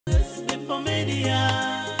SB4 Media,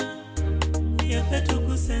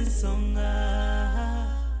 Tuggussa Enssonga.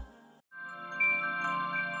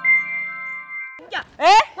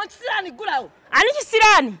 Wakisirani gulawo. Ani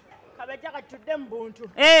kisirani? Kabeja katudde mbuntu.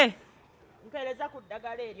 Mpereza ku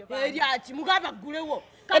ddagala eryo. Eryaki mugaba gulewo.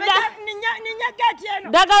 Kabeja ninya gati eno.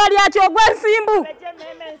 Ddagala lyaki ogwensimbu? Kabeja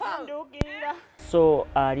meme nsindugira. So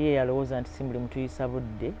aliye yalowooza nti simbuli mutuyisa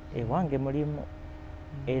budde ewange mulimu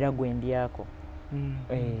era gwendyako.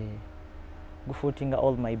 Gufuutinga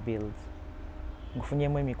all my bills.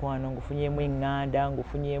 Ngufunyemu emikwano, ngufunyemu enganda,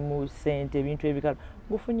 ngufunyemu sente, ebintu ebikalo.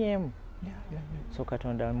 Ngufunyemu. So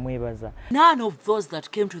Katonda mwebaza. None of those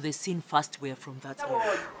that came to the scene first were from that area.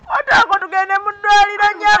 Otako tugende mu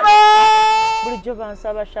ddwaliro nyabo. Bulijjo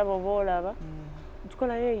bansaba shabo boolaba.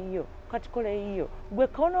 Tukolayo eyo, kati kola eyo. Gwe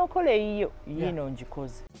konokola eyo, yino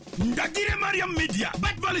njikoze. Ndagire Mariam Media,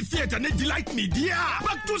 Bat Valley Theatre ne Delight Media.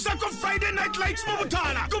 Back to Sako Friday Night Lights mu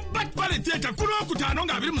Butala. Ku Bat Valley Theatre kuno okutano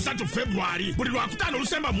nga 23 February. Buli lwakutano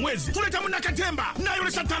Lusemba mwezi. Tuleta mu Nakatemba.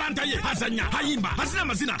 Nayolesa talanta ye. Azanya, hayimba, hazina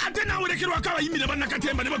mazina. Ate nawerekerwa kabayimire ba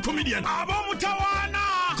Nakatemba ne ba comedian. Abo mutawana.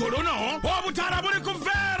 Korono, obutala buli ku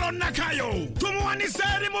Vero Nakayo.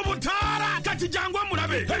 Tumuwaniseri mu Butala. Kati jangwa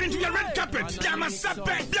mulabe. Ebintu bya red carpet. Ya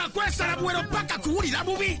masape. Bya kwesala buwero paka kuwulira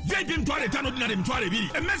bubi. Baby mtwale 5 dinari mtwale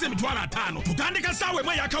 2. Emeze mtwale 5. Tutandika sawe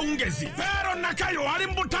mwe yakawungezi. Vero Nakayo ali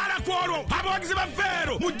mu Butala kwolwo. Abawagizi ba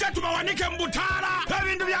Vero. Mujja tubawanike mu Butala.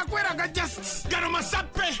 Ebintu byakweraga just. Gano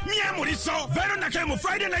masape. Mye muliso. Vero Nakayo mu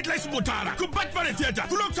Friday Night Lights mu Butala. Ku Bat Valley Theatre.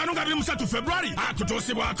 Kulokutano nga 23 February.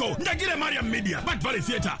 Akutosibwako. Ndagire Mariam Media. Bat Valley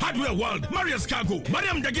Theatre. Hardware World. Marius Cargo.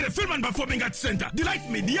 Mariam Ndagire Film and Performing Arts Center. Delight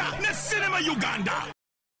Media. Ne Cinema Uganda.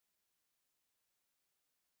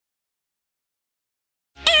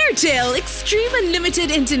 Airtel Extreme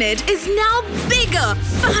Unlimited Internet is now bigger,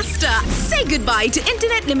 faster. Say goodbye to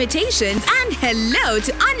internet limitations and hello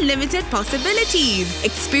to unlimited possibilities.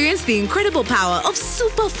 Experience the incredible power of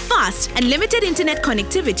super fast unlimited internet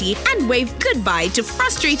connectivity and wave goodbye to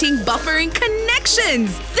frustrating buffering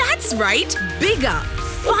connections. That's right, bigger,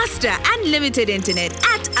 faster unlimited internet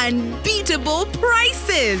at unbeatable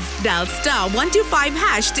prices. Dial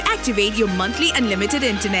 *125# to activate your monthly unlimited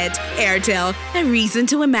internet. Airtel, a reason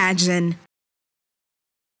to imagine.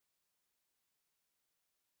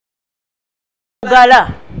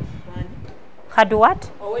 Gala. Kadu what?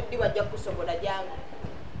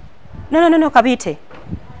 No, Kabite.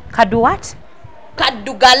 Kadu what?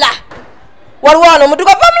 Kadugala. Walwano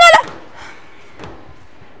mutuka famulala.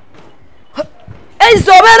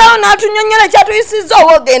 Ezobera na tunyonyera kyatuyisiza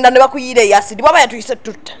ogenda ne bakuyire yasidi baba yatuyise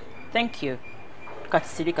tutta. Thank you.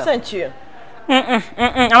 Katsirika. Thank you.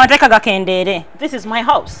 Amateka gakendere. This is my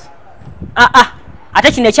house.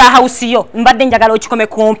 Ate kino kya house yo mbadde njagala okikome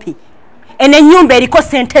kumpi. Ene nyumba eriko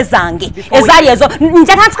sente zange ezali ezo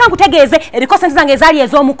njagala nkutegeeze eriko sente zange ezali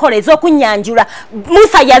ezo omukole ezokunyanjula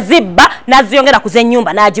Musa yazibba naziyongera kuze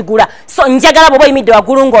nyumba najigula so njagala bobo imidde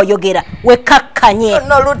wagulu ng'oyogera wekakkanye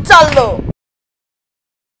No lutalo.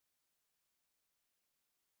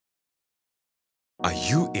 Are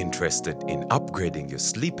you interested in upgrading your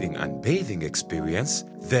sleeping and bathing experience?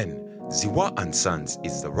 Then Ziwa & Sons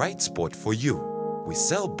is the right spot for you. We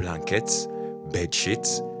sell blankets, bed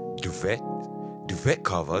sheets, duvet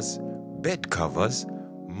covers, bed covers,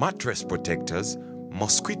 mattress protectors,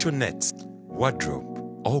 mosquito nets, wardrobe,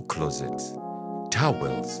 all closets,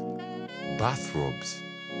 towels, bathrobes,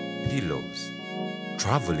 pillows,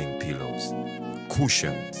 traveling pillows,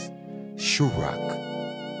 cushions, shoe rack,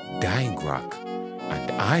 dyeing rack,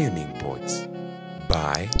 and ironing boards.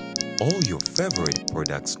 Buy all your favorite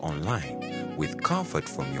products online with comfort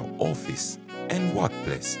from your office and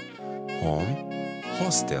workplace, home,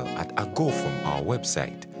 hostel at a go from our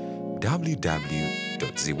website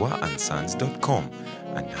www.ziwaansons.com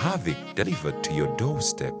and have it delivered to your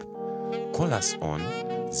doorstep. Call us on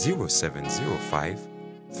 0705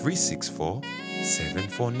 364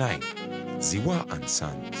 749. Ziwa &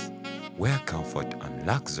 Sons, where comfort and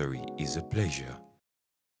luxury is a pleasure.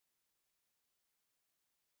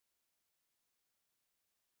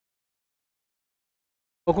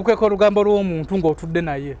 Okukweka olugambo lw'omuntu ng'otudde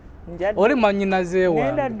naye oli manyinaze wange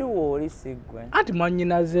nenda duwo oli sigwe anti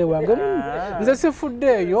manyinaze wange nze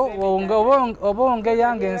sifuddeeyo oba onge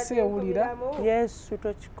yange ensi ewulira yesu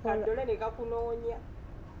tokikola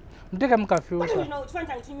muteekemu kafyusa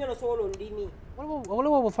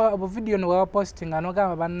waliwo obuvidiyo ne wabapositinga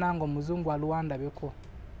nogamba bannange omuzungu aluwandabeko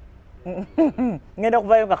ngenda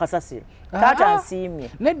kuvayo nga kasasiro taata nsiimye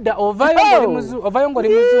nedda ovayo ng'oli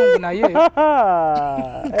muzungu naye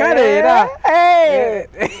kale era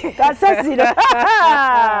Kasasiro.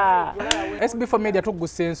 SB4 Media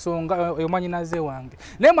Tuggussa Enssonga omwanyinaze wange.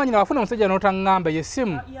 Naye mwanyina wafuna omusajja n'otangamba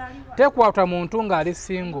yesimu. Tekwata muntu ng'ali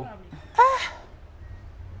single.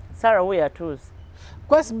 Sarah we atuuse.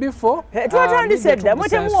 SB4 twatandise dda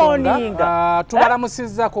mutemuwoninga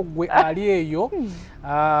tubalamusizzaako gwe ali eyo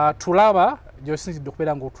tulaba gyosinzidde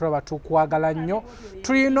okubeera ng'otulaba tukwagala nnyo.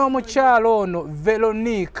 Tulina omukyalo ono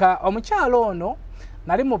Veronica. Omukyalo ono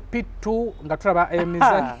nali mu P2 nga tulaba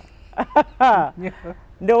emizannyo.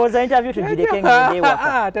 Ndowooza interview tugireke ngende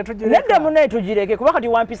ewaka. Nedda munaye tugireke kuba kati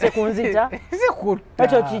wampise ku nzita.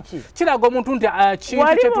 Ekyo kiki? Kiraga omuntu nti kintu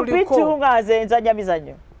kye tuliko. Wali mu P2 nga nze nzanya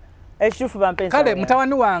mizannyo. Ekituufu bampensa. Kale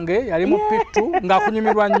mutabani wange yali mu P2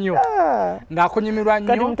 ng'akunyumirwa nnyo. Ng'akunyumirwa nnyo.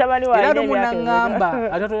 Kati mutabani wange era lumu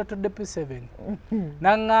n'aŋŋamba atotodde P7.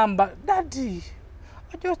 N'aŋŋamba dadi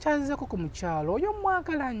ojo okyazeko ku mukyalo oyo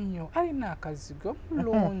mwagala nnyo alina akazigo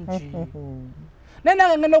mulungi. Naye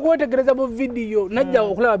nange ngenda okwetegereza mu vidiyo najja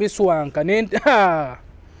okulaba biswanka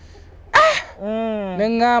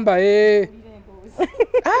neŋŋamba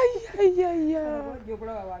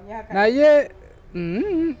naye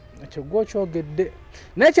ekyo gwe okyogedde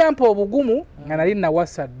naye kyampa obugumu nga nali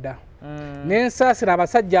nawasa dda nensaasira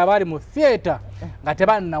abasajja abaali mu theatre nga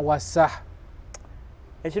tebannawasa.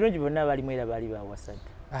 Ekirungi bonna balimu era baali bawasa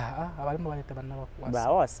dda. Abalimu baali tebannawasa.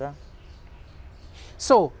 Bawasa.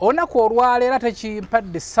 So olunaku olwaleero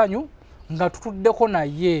tekimpadde essanyu nga tutuddeko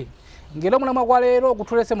naye ng'era omulamwa gwa leero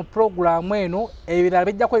ogutulese mu puroguramu eno ebirala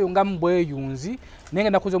bijja kweyungamu bweyunzi naye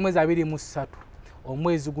ngenda kuza omwezi 23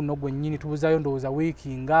 omwezi guno gwennyini tubuzayo ndowooza wiiki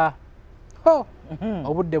nga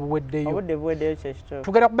obudde buweddeyo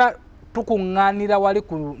tugenda kuba tukuŋŋaanira wali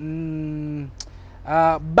ku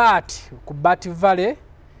Bat Valley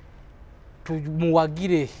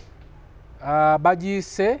Mumuwagire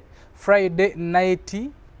bagiyise Friday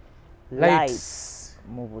night lights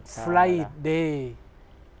Friday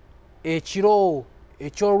ekiro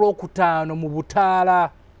ekyolwokutaano mu Butaala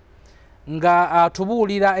nga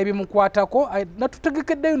tubuulira ebimukwatako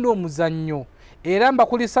natutegekeddeyo n'omuzannyo era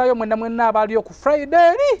mbakulisaayo mwenna abaaliyo ku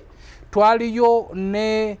Friday twaliyo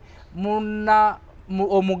ne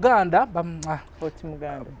Omuganda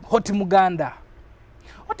Hoti Muganda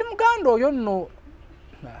oyo nno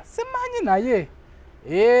simanyi naye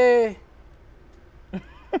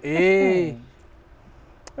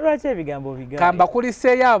lwaki ebigambo bigambo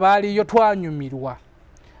kambakuliseeyo abaaliyo twanyumirwa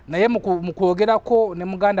naye mu kwogerako ne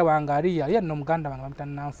muganda wange aliya nno muganda wange bamita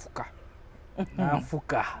nanfuka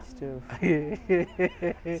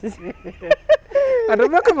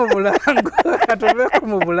katuveko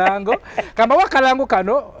mu bulango kambawo akalango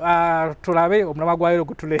kano tulabe omulamwa gwayo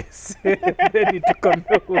gutuleese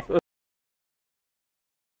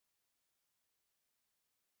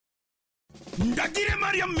Ndagire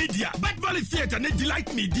Mariam Media, Bat Valley Theatre ne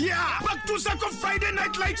Delight Media. Baktuusa ko Friday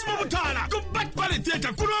Night Lights mu Butaala. Ku Bat Valley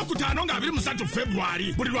Theatre ku Lwokutaano nga 23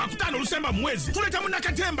 February. Buli Lwakutaano Lusemba mwezi. Tuleta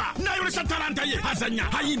Nakatemba n'ayolesa talanta ye. Azanya,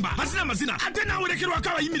 hayimba, hazina mazina. Ate n'awerekerwako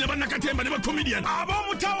abayimbi bannakatemba ne comedian.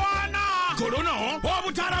 Ab'omutawaana. Kolono,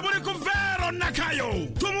 Obutaala buli ku Vero Nakayo.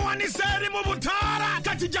 Tumuwanise eri mu Butaala.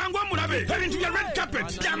 Kati jangwa mulabe. Ebintu bya red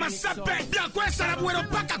carpet, bya masape, bya kwesala buwero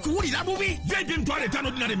paka kuwulira bubi. Vedi mitwalo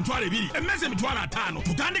 5 dinari mitwalo 2. Emeze mitwalo 5.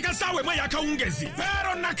 Tutandika sawe mwe yakawungezi.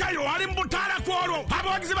 Vero Nakayo ali mu Butaala kwolwo.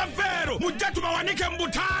 Abawagizi ba Vero mujja tubawanike mu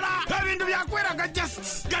Butaala. Ebintu byakweraga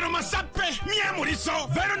just gano masape myemuliso.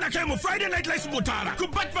 Vero Nakayo mu Friday Night Lights mu Butaala. Ku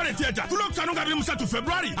Bat Valley Theatre. Ku Lwokutaano nga 23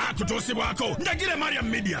 February. Akutosibwako Ndagire Mariam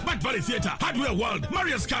Media, Bat Valley Theatre, Hardware World,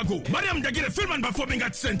 Maria's Cargo, Mariam Ndagire Film and Performing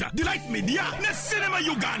Arts Center, Delight Media, ne Cinema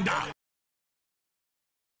Uganda.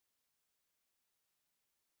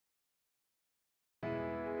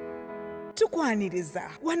 Tukwaniriza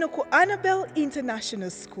wano ku Annabelle International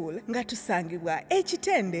School nga tusangibwa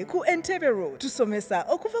Ekitende ku Entebbe Road. Tusomesa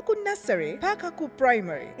okuva ku nursery paka ku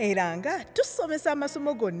primary era nga tusomesa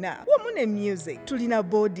amasomo gonna wamu ne music. Tulina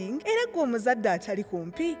boarding era gwe omuzadde atali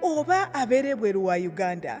kumpi oba abeere bweru wa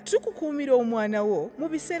Uganda tukukuumira omwana wo mu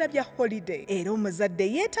biseera bya holiday era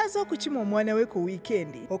omuzadde yeetaaza okukima omwana we ku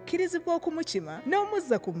weekend okkirizibwa okumukima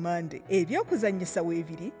n'omuzza ku Monday. Ebyokuzannyisa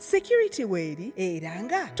weebiri, security weeri era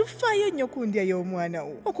nga tufaayo nnyo ku ndya y'omwana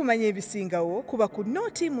wo. Okumanya ebisingawo kuba ku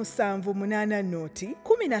nooti 780 nooti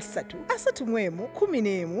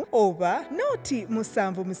 1331 oba nooti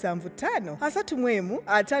 775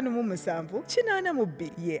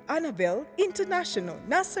 31557 ye Annabelle International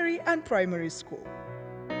Nursery and Primary School.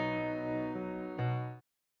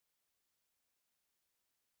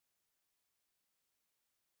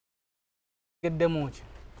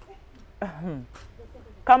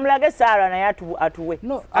 Kamulage Sarah naye atuwe.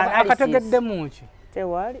 No, akategeddemu ki?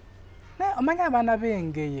 Tewali. naye omanya abaana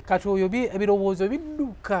b'engeye kati oyo ebirowoozo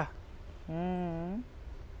bidduka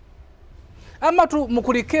amatu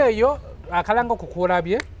mukuliko eyo akalanga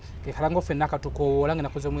okukulabye kekalanga ffenna akatukowoola nga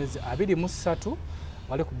nakoze omwezi 23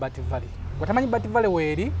 wali ku Bat Valley watamanyi Bat Valley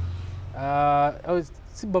weeri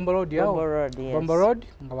si Bombo Road Bombo Road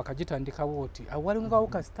nga bakagitandikawo oti awalingawo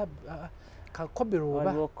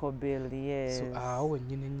kakoberoba yes. So awo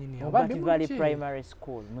nyine Bat Valley Primary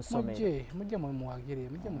School musomero mujje Mumuwagire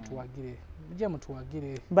mujje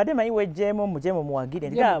mutuwagire mbadde manyi wejjeemu mujje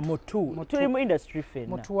Mumuwagire nga tuli mu industry fenna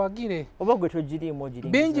mutuwagire oba gwe togiriimu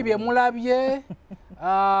ogirimu bingi bye mulabye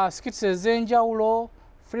skits ez'enjawulo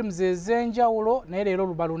films ez'enjawulo naye leero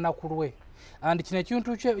luba lunaku lwe and kino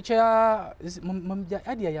ekintu kya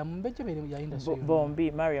adia ya Omumbejja ya industry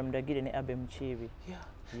bombi Mariam Ndagire ne Mukiibi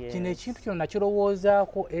kino ekintu kino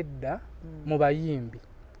nakirowoozaako edda mu bayimbi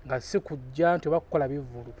nga si kujja nti oba kukola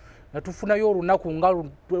bivulu natufunayo olunaku nga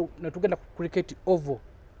netugenda ku cricket oval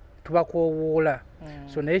tubakoowoola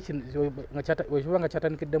so naye wekiba nga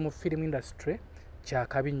kyatandikidde mu film industry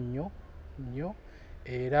kyakabi nnyo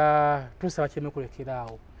era tusaba kireme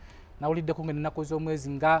kulekeraawo nawuliddeko nga ennaku z'omwezi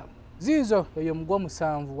nga ziizo eyo mugwa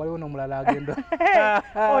 7 waliwo n'omulala agenda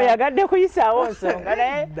oyagadde kuyisaawo nsonga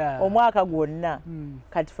naye omwaka gwonna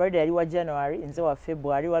kati Friday yali wa January nze wa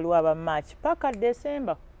February waliwo aba March paka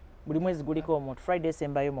December buli mwezi guliko omuntu Friday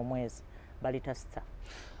December yo mu mwezi balita star.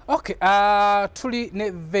 Okay, tuli ne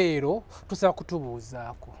Vero tusaba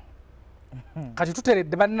kutubuuzaako kati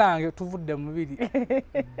tuteredde bannange tuvudde mu mubiri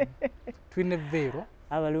tuli ne Vero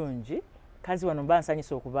abalungi kazi wano mba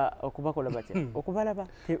nsanyisa okubakola batya okubalaba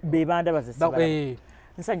bebanda bazesibala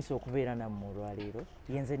nsanyisa okubeera nammwe olwaleero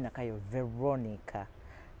yenze Nakayo Veronica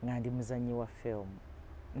nga ndi muzanyi wa film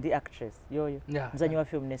ndi actress yoyo muzanyi wa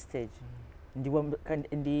film ne stage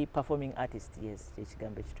ndi performing artist yes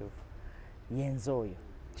ekigambo ekituufu yenze oyo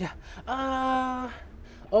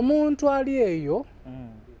omuntu ali eyo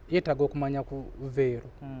yeetaaga okumanya ku Vero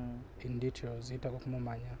in details yeetaaga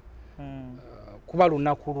okumumanya kuba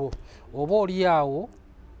lunaku lwo oba oli awo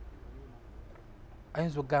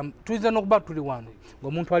ayinza okugamba tuyinza n'okuba tuli wano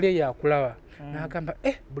ng'omuntu ali eyo akulaba n'agamba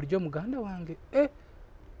bulijjo muganda wange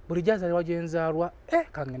bulijjo azaalibwa gye nzaalwa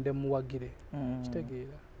kangende Mumuwagire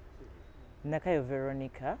kitegeera Nakayo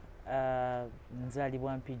Veronica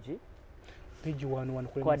nzaalibwa Mpigi wano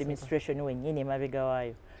ku administration wennyini emabega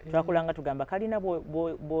waayo twakulanga tugamba kalina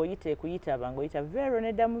bw'oyite kuyitaba ng'oyita Vero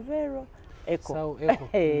nedda mu Vero Eko.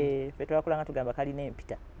 Fe twakulanga tugamba kalina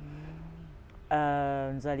empita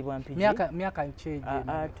nzaalibwa Mpigi myaka ki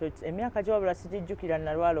emyaka gy'wabula sigijjukira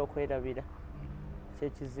nalwala okwerabira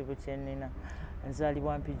kyekizibu kyennina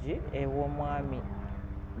nzaalibwa Mpigi ew'omwami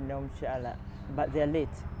n'omukyala they are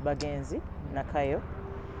late bagenzi Nakayo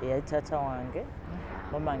eyali taata wange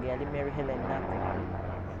mamange yali Mary Helen Naku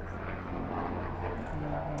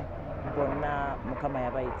bonna Mukama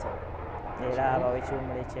yabayita era abawe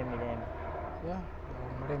ekiwumula eky'emirembe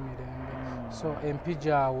so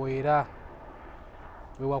Mpigi awo era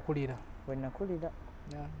wewakulira wenakulira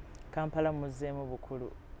Kampala muzeemu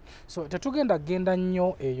bukulu so tetugenda genda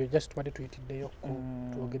nnyo eyo just tubadde tuyitiddeyo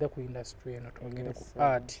twogere ku industry eno twogere ku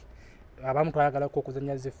art abamu twayagalako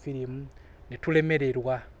okuzannya ze firimu ne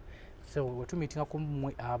tulemererwa so wetumiitinga ku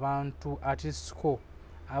mmwe abantu artistco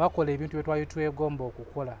abakola ebintu bye twali twegomba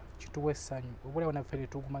okukola kituwa essanyu obulawo naffe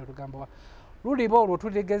netuguma tugamba luliba olwo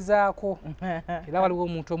tulegezaako era waliwo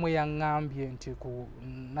omuntu omwe yaŋŋambye nti ku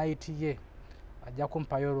night ye ajja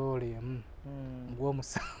kumpayo loole emu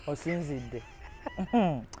ng'omusanvu osinzidde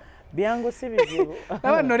byangu si bizibu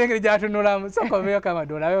aba nno olengeri gyatunulamu soka obeyo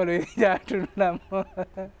kamadola abe olengeri gyatunulamu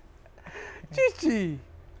kiki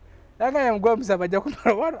aganya mugwa omusava ajja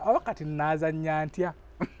kumala awa kati naazannya ntya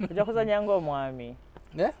ojja kuzannya ng'omwami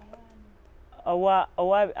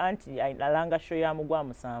owa anti alanga show ya mugwa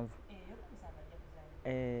musanvu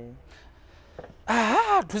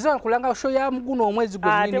tuza kulanga show ya muguno omwezi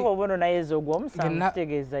gwennyini ate obono naye ez'ogw'omusanvu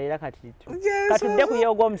kitegeeza era katudde ku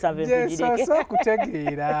y'ogw'omusanvu tugireke so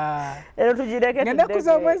kutegeera ero tugireke ngenda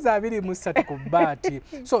kuza omwezi 23 ku baati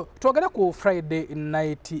so twogera ku Friday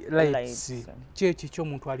night lights kyeki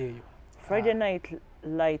ky'omuntu ali eyo Friday night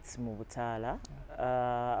lights mu Butaala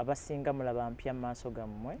abasinga mulaba mpya mu maaso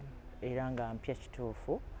gammwe era nga mpya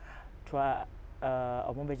kituufu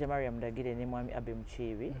Omumbejja Mariam Ndagire ne mwami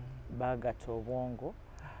Mukiibi baagatta obwongo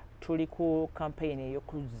tuli ku campaign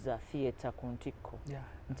ey'okuzza theatre ku ntikko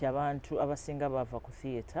nti abantu abasinga bava ku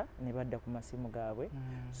theatre ne badda ku masimu gaabwe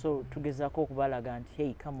so tugezaako okubalaga nti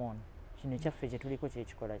hey come on kino ekyaffe kye tuliko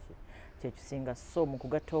kyekikola kyekisinga so mu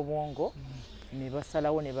kugatta obwongo ne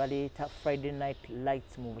basalawo ne baleeta Friday night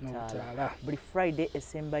lights mu Butaala buli Friday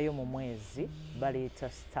esembayo mu mwezi baleeta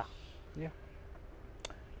star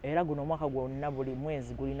era guno omwaka gwonna buli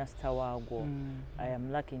mwezi gulina star waagwo. I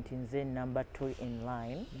am lucky nti nze number 2 in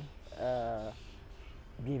line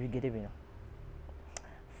byebigere bino.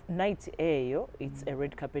 Night eyo it's a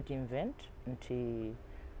red carpet event nti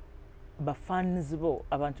bafans bo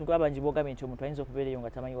abantu abangi bogambye nti omuntu ayinza okubeerayo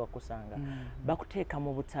nga tamanyi wakusanga bakuteeka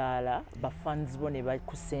mu butaala bafans bo ne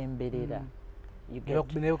bakusemberera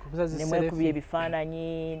nemwekubya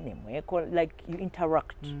ebifaananyi nemweko like you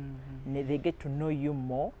interact they get to know you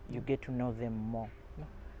more, you get to know them more.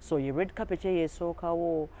 So your red carpet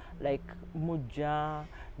yesookawo like mujja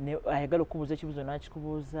ayagala okubuuza ekibuuzo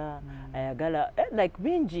n'akikubuuza ayagala like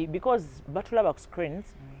bingi because batulaba ku screens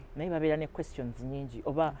naye babeera ne questions nyingi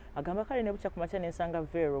oba agamba kale ne bukya ku makya nensanga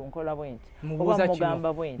Vero nkola bwenti oba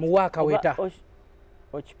mugamba bwenti muwaaka weta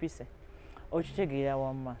okipise okitegeera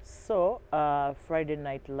wamma. So Friday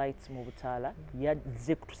night lights mu butaala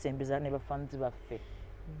yazze kutusembeza ne bafanzi baffe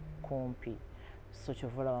kumpi. So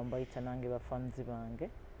kyovola bambayita nange bafanzi bange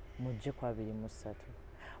mujje kwa 23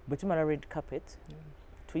 bwe tumala red carpet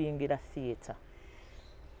tuyingira theatre.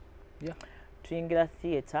 Tuyingira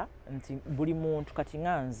theatre nti buli muntu kati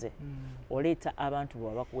nganze oleeta abantu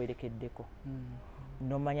bwe bakuwerekeddeko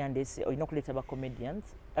nomanya ndese olina okuleeta ba comedians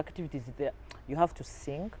activities there. You have to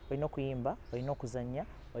sing, olina okuyimba, olina okuzannya,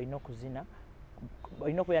 olina okuzina,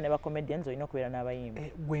 olina okubeera ne ba comedians, olina okubeera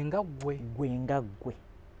n'abayimbi. Gwenga gwe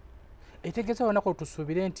etegeeza wanako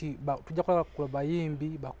tusuubire nti tujja kulaba ku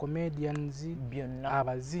bayimbi ba comedians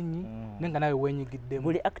abazinyi nenga nawe wenyigiddemu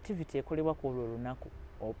buli activity ekolebwa ku olwo olunaku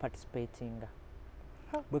o participatinga.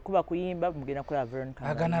 Bwe kuba kuyimba mugenda kulaba Veronica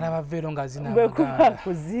agana alaba Vero nga zina bwe kuba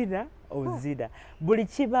kuzina ozina buli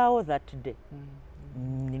kibaawo that day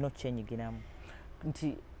nino kyenyigiramu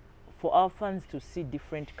nti for our fans to see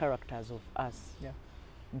different characters of us.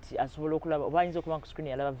 Nti asobola okulaba oba ayinza okuba ku screen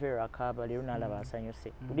yalaba Vero akaaba leero n'alaba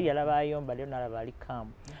asanyuse buli yalaba ayomba leero n'alaba ali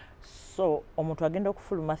calm. So omuntu agenda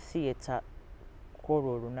okufuluma theatre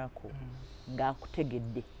kwolwo olunaku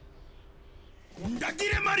ng'akutegedde.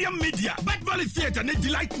 Ndagire Mariam Media, Bat Valley Theatre ne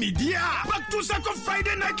Delight Media. Batuusa ko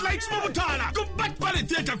Friday Night Lights mu butaala ku Bat Valley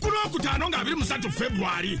Theatre ku Lwokutaano nga 23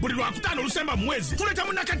 February. Buli Lwakutaano Lusemba mwezi tuleta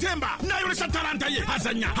Munnakatemba n'ayolesa talanta ye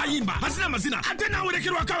azanya ayimba azina amazina ate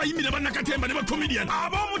n'awerekerwako abayimbi bannakatemba ne bakomedian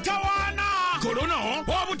ab'omutawaana. Kolono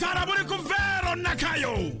obutaala buli ku Vero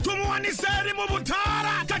Nakayo tumuwanise eri mu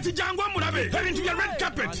butaala kati jangu mulabe ebintu bya red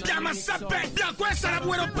carpet by'amasape byakwesala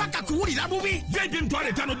buwero paka kuwulira bubi by'emitwalo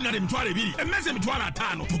 5 dinari emitwalo 2 emeze emitwalo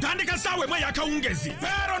 5 tutandika saawa emu ey'akawungezi.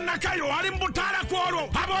 Vero Nakayo ali mu butaala kwolwo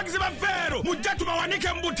abawagizi ba Vero mujja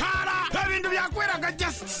tubawanike mu butaala ebintu byakweraga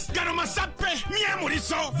just gano masape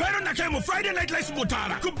myemuliso. Vero Nakayo mu Friday Night Lights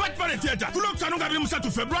butaala ku Bat Valley Theatre ku Lwokutaano nga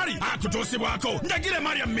 23 February akutuusibwako Ndagire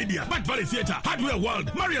Mariam Media, Bat Valley Theatre, Hardware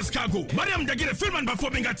World, Marius Cargo, Mariam Ndagire Film and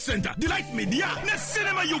Performing Arts Center, Delight Media ne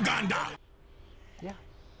Cinema Uganda.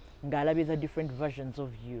 Ng'alabye the different versions of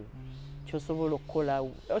you. Kyosobola okukola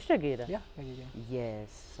okitegeera. Yes,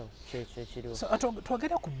 so kyekiriwo. So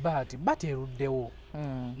twogera ku Bat eruddewo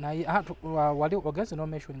naye wali ogenze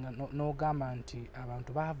nomentioninga n'ogamba nti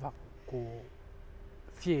abantu baava ku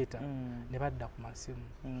theatre ne badda ku masimu.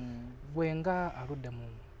 Bwenga aludde mu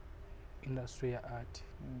industry ya art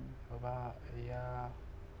oba ya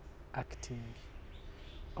acting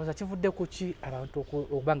oza kivudde ku ki abantu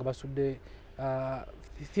okubanga basudde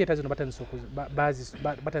theatre zino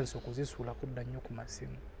batandise okuzisuula kudda nnyo ku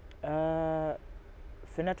masimu?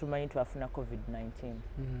 Ffenna tumanyi twafuna COVID-19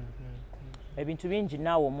 ebintu bingi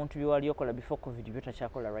naawe omuntu byewali okola before COVID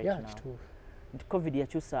byotakyakola right now. Nti COVID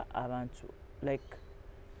yakyusa abantu like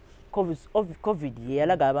COVID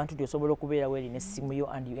yalaga abantu nti osobola okubeerawo eri n'essimu yo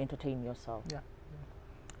and you entertain yourself.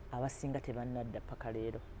 Abasinga tebannadda paka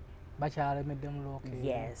leero bakyalemedde mu looke.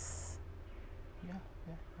 Yes.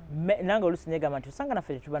 Nange oluusi negamba nti osanga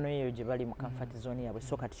naffe tetubanoyeyo gye bali mu comfort zone yaabwe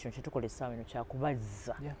so kati kino kyetukola essaawa eno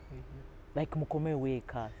kyakubazza like mukomewo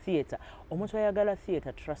eka theatre. Omuntu ayagala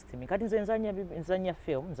theatre trust me kati nze nzanya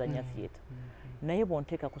film nzanya theatre naye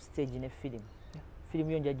bwonteeka ku stage ne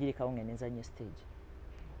film yo njagirekawo nga nenzanya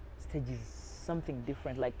stage is something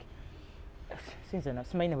different like since na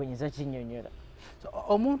simanyi bwe nyinza kinnyonnyola. So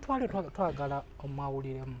omuntu ali twagala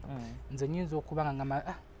omwawuliremu nze nyinza okuba nga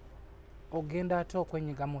ngamba ogenda ate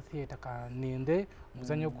okwenyiga mu theatre kaninde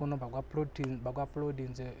muzanyo guno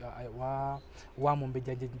bagwa-uploadinze wa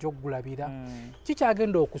Omumbejja gye nja okugulabira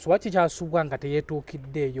kikyagenda okusubwa kikyasubwa nga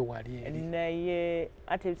teyeetuukiddeeyo wali eri naye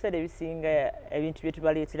ate ebiseera ebisinga ebintu bye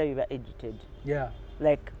tubaleetera biba edited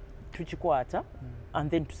like tukikwata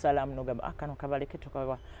and then tusalamu nogamba kano kabaleke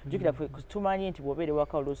tukaba jukira tumanyi nti bw'obeera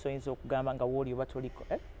ewaka oluusi oyinza okugamba nga wooli oba toliko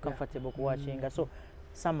comfortable kuwachinga so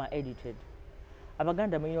some are edited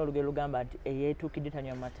Abaganda mulina olugero lugamba nti eyeetuukidde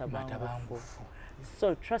tanywa mata bangufu.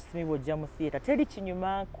 So trust me bw'ojja mu theatre teri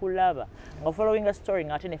kinyuma kulaba nga following a story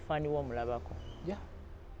ng'ate ne fani w'omulabako.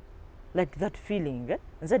 Like that feeling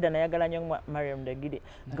nze dda nayagala nnyo Mariam Ndagire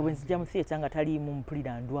nga bwe nzija mu theatre nga taliimu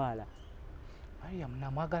mpulira ndwala. Mariam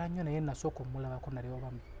namwagala nnyo naye nasooka omulabako nali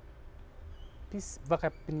oba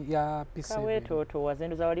vaka ya P7. Kawetooto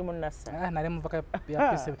wazenduza wali mu Nassa. Nali mu vaka ya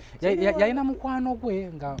P7. Yalina mukwano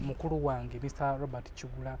gwe nga mukulu wange Mr. Robert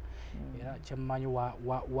Kigula era kyemmanyi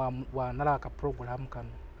wa nalaka program kano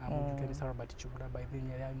amujjuke Mr. Robert Kigula by then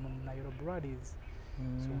yali mu Nairobi Rallies.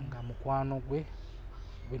 So nga mukwano gwe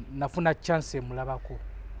nafuna chance emulabako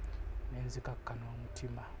nenzikakkana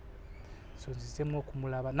omutima. So nzizemu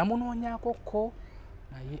okumulaba namunoonyaako ko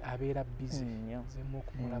naye abeera busy. Nzizemu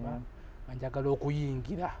okumulaba njagala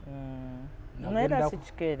okuyingira. Naye era si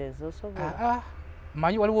kikeereza osobola.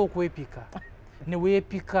 Manyi waliwo okwepika ne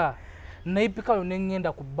weepika nayepika yo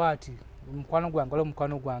neŋŋenda ku bbaati mukwano gwange waliwo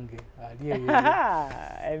mukwano gwange ali eyo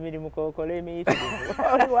emirimu kokola emiyitirivu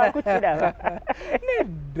oli wakukiraba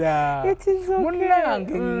nedda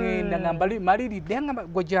munnange ŋŋenda nga maliridde nga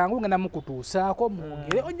gwe jangu ngenda mukutuusaako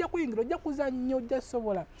mwogere ojja kuyingira ojja kuzannya ojja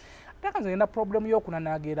sobola ate kanze ngenda problemu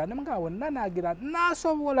y'okunanaagira nemugamba wenanaagira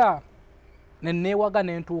naasobola neneewaga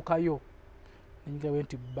nentuukayo nenyigawe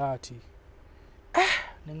nti bbaati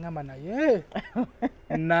neŋŋamba naye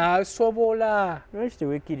naasobola lwaki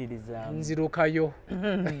tewekkiririzaamu nzirukayo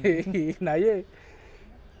naye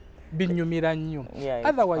binnyumira nnyo.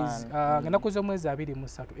 Otherwise ennaku z'omwezi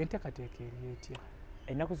 23 enteekateeka eri etya?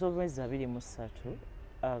 Ennaku z'omwezi 23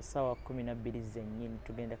 ssaawa 12 zennyini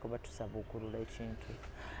tugenda kuba tusabuukulula ekintu.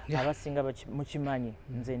 Abasinga mukimanyi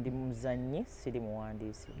nze ndi muzannyi siri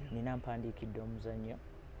muwandiisi nina mpandiikidde omuzannyo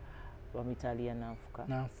Wamitalia Nanfuka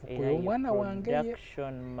era omwana wange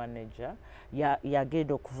production manager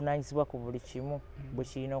yagenda okuvunaanyizibwa ku buli kimu bwe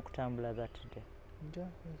kirina okutambula that day.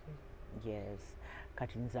 Yes.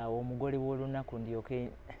 Kati nzaawo omugole w'olunaku ndyoke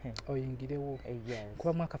oyingirewo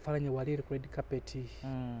kuba mwakafaananyi wali red carpet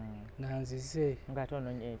nga nzize ng'ate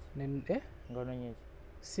ononyeeki ng'ononyeeki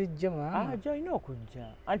sijja maama gy'olina okujja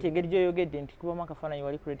anti engeri gy'oyogedde nti kuba mwakafaananyi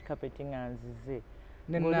wali red carpet nga nzize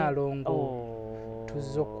nenaalongo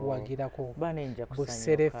tuzze okuwagirako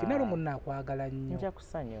buserefi nalo munna akwagala nnyo nja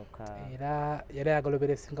kusanyuka era yali ayagala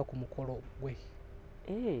obeeresinga ku mukolo gwe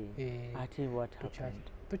ate what happened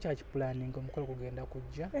tukyakipulaninga omukolo kugenda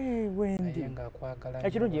kujja wendi nga akwagala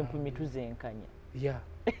ekirungi empumi tuzenkanya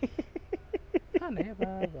naye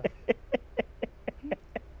baaba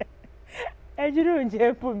ekirungi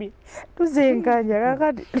empumi tuzenkanya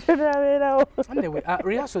kakati tunabeerawo.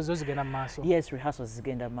 Rehearsals zo zigenda mu maaso? Yes, rehearsals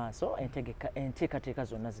zigenda mu maaso, enteekateeka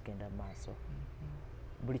zonna zigenda mu maaso.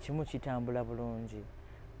 Buli kimu kitambula bulungi.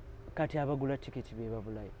 Kati abagula tiketi be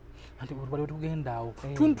babulayo. Anti bwe tugenda awo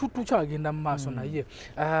tukyagenda mu maaso naye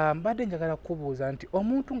mbadde njagala kubuuza nti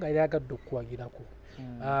omuntu nga yagadde okuwagirako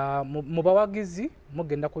mu bawagizi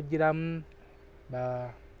mugenda kugiramu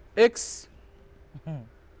ba X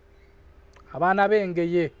abaana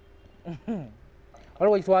b'engeye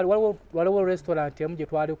waliwo restaurant emu gye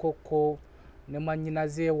twalikoko ne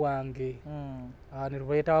mwannyinaze wange ne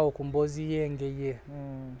lwetawo ku mboozi y'engeye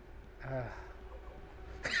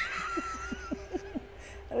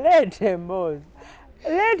leeta emboozi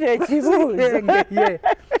leeta ekibuuzo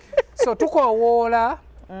so tukoowoola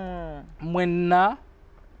mwenna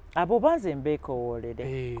abo banze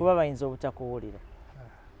mbeekowoolere kuba bayinza obutakuwulira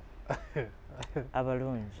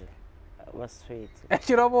abalungi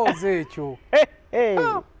ekiroboozi ekyo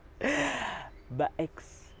ba ex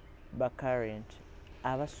ba current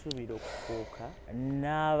abasuubira okufuuka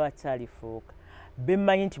n'abatalifuuka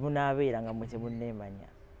bemmanyi nti munaabeera nga mwe temunneemanya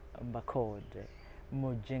mbakoode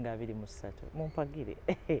mujje nga 23 mumpagire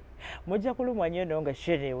mujja kulumwa nnyo nayo nga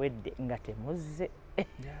shere ewedde nga temuzze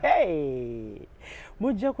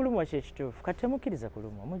mujja kulumwa kyekituufu kati temukkiriza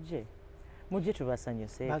kulumwa mujje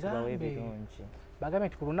tubasanyuse tubawe ebirungi bagambe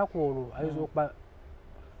nti ku lunaku olwo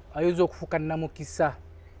ayinza okufuuka namukisa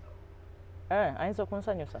ayinza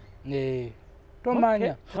okunsanyusa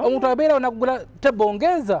tomanya omuntu abeera onagula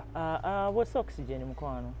tebongeza what's oxygen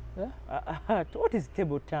mukwano what is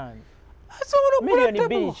table time million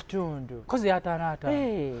 2 kitundu kozi ataano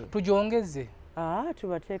tujongeze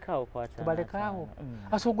tubateekaawo kwata tubalekaawo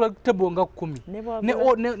asobola tebonga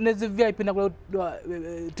 10 ne zi VIP nagula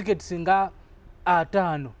tickets nga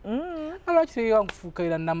 5 alwaki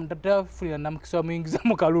teyankufuukaira tafulira namukisa muyingiza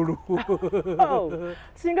mu kalulu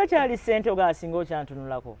singa kyali ssente ogasinga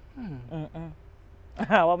okyantunulako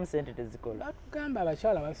awamu ssente tezikola tugamba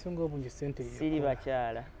abakyala basinga obungi ssente siri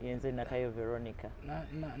bakyala yenze Nakayo Veronica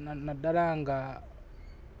naddala nga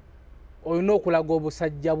olina okulaga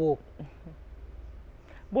obusajja bwo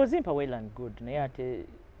bw'ozimpa well and good naye ate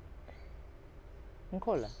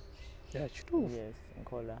nkola kituufu yes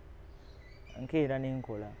nkola nkeera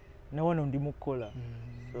n'enkola nawano ndi mu kukola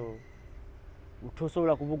so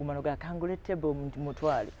tosobola kubuguma noga kangule table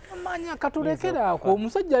mutwale amanya katulekerako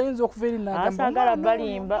omusajja ayinza okuva eri n'agamba asagala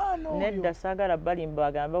balimba nedda sagala balimba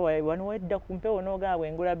agamba wano wedda ku mpewo n'ogamba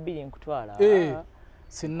engula bbiri nkutwala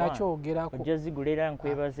sinnakyogerako ojja zigula era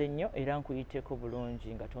nkwebaze nnyo era nkuyiteko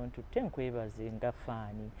bulungi nga tontutte nkwebaze nga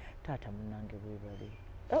faani taata munnange bwebale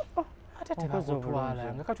ate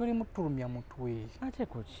tebakutwala nga kati oli mutulumya mutwe ate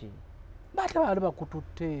kuki baate baali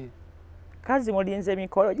bakututte kazi mulinze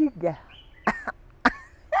emikolo gigga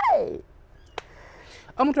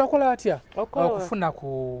omuntu akola atya okufuna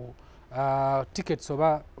ku tickets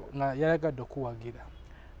oba nga yayagadde okuwagira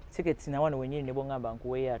tickets na wano wenyini ne bwongamba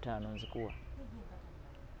nkuweeyo 5 nzikuwa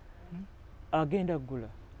agenda gula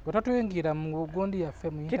otatuyingira mu gondi yaffe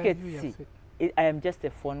mu interview yaffe I am just a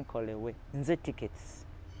phone call away nze tickets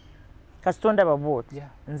kastonda babot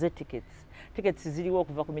nze tickets ziliwo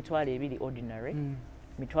okuva ku mitwalo 2 ordinary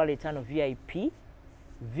mitwalo 5 VIP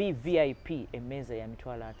VVIP emeza ya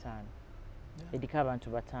mitwalo 5 edika abantu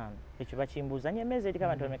 5 ekyo bakimbuza nye emeza edika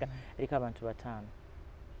abantu bameka edika abantu 5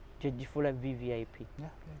 tejifula VVIP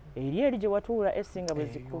eri gye watuula esinga bwe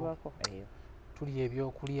zikubako eyo tuli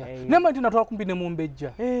ebyokulya namwe tina twakumbine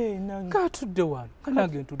Mumbejja katudde wano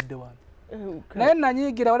kanage ntudde wano naye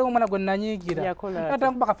nanyigira waliwo omwana gwe nanyigira ate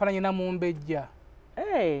nkubaka fananye na Mumbejja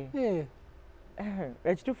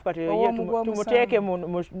ekituufu kati tumuteeke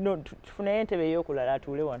tufune entebe ey'okulala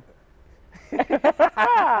atuule wano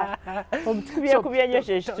omutukubye nnyo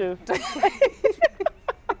kyekituufu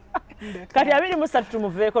kati 23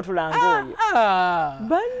 tumuveeko tulanga oyo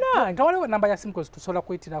banna tawaliwo namba ya simu tusobola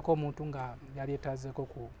kuyitirako omuntu nga yali etaazeeko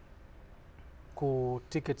ku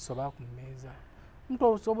tickets oba ku mmeeza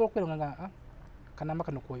omuntu osobola okweronga nga kanamba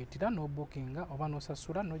kano kwoyitira n'obookinga oba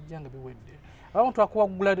n'osasula n'ojja nga biwedde abantu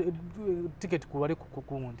akuwagula ticket kuwali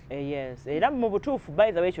kukundi yes era mu butuufu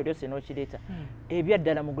by the way ekyo lyose n'okireeta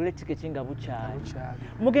ebyaddala mugule ticket nga bukyali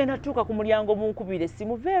mugenda tuuka ku mulyango munkubire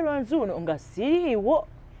simu Vero nzuuno nga siriiwo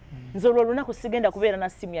nze olwo olunaku sigenda kubeera na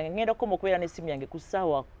simu yange ngenda kukoma okubeera n'essimu yange ku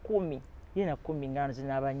ssaawa 10 yena 10 ngano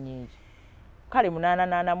zinaaba nnyingi kale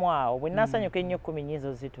 8 mu awo bwe nasanyuka ennyo 10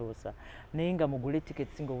 nyizo zituusa naye nga mugule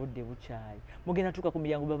tickets nga obudde bukyali mugenda tuuka ku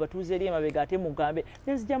miryango babatuuze eri emabega ate mugambe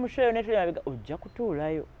nenzija mu show netuli emabega ojja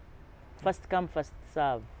kutuulayo first come first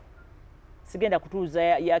serve sigenda kutuuza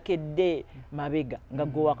yakedde mabega nga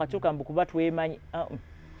gwe wakatuuka mbu kuba twemanyi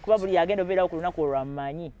kuba buli agenda obeerawo ku lunaku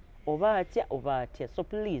olwammanyi oba atya so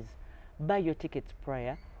please buy your tickets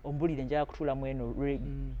prior ombulire njala kutuula mu eno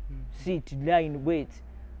seat line wait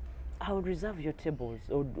I will reserve your tables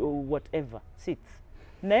or whatever seats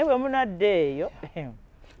naye bwe munaddeeyo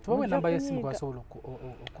tubawe namba y'essimu gwasobola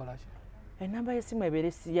okukola ki enamba y'essimu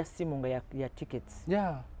ebeere ya simu nga ya tickets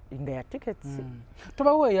nga ya tickets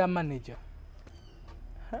tubawe eya manager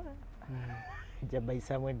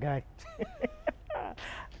jabayisamu eggaali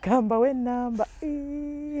kamba w'ennamba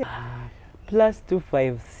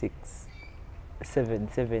 +256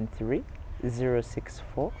 773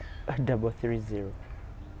 064 330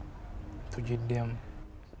 tujiddemu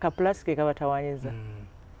ka plus ke kabatawanyiza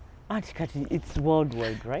anti kati it's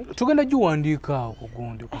worldwide right tugenda giwandiika awo ku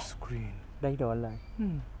gundi ku screen daira wallahi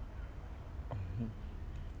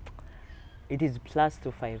it is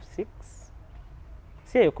 +256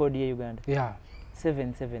 see code ya Uganda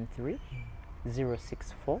 773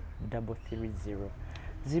 064 330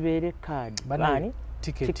 zibeere card bani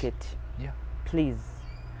ticket please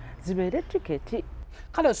zibeere ticket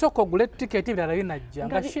kale soko gule ticket birala binajja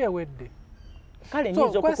nga shewedde kale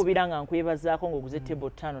nyizo okukubira nga nkwebazaako ng'oguze table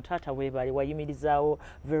 5 taata weebali wayimirizaawo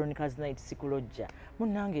Veronica's night sikulojja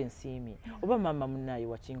munnange ensiimi oba mama munnaye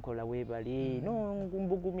wakinkola weebali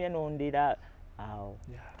nombugumya nondera awo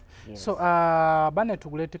so bane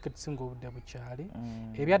tugule tickets ng'obudde bukyali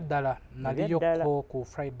ebyaddala naliyoko ku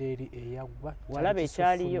Friday eri eyaggwa walaba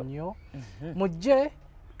ekyaliyo mujje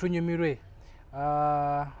tunyumirwe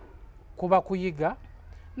kuba kuyiga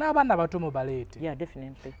n'abaana bato mubaleete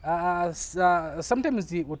definitely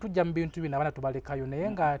sometimes wetujja mu bintu bino abaana tubalekayo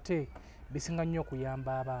naye ng'ate bisinga nnyo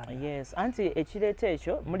okuyamba abaana anti ekireeta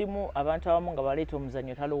ekyo mulimu abantu abamu nga baleeta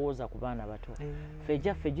omuzannyo talowooza ku baana bato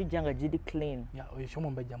fejjaffe gijja nga giri clean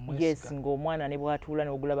ekyomumbejja ng'omwana ne bw'atuula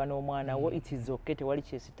n'ogulaba n'omwana wo it is okay tewali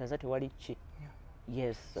kyesittaza tewali ki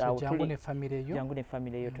jangu ne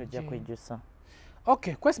famire eyo tojja kwejjusa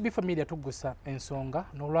Okay, ku SB4 Media Tuggussa Enssonga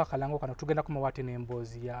n'olwakalango kano tugenda kumawaate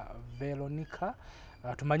n'emboozi ya Veronica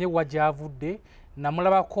tumanye wajavudde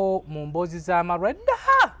namulabako mu mboozi z'amalwa edda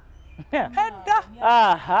Edda.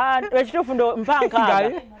 Aha, ekituufu ndo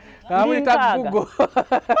mpankaaga. Amuyita Google.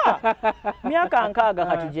 Myaka nkaaga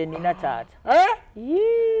kati gye nnina taata.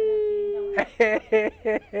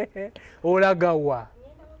 Olagawa.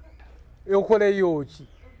 Okoleyo ki?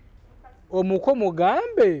 Omuko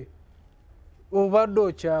mugambe obadde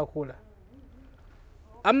okyakola.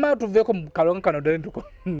 Amma tuveeko mu kalongo kano ddala ntuko.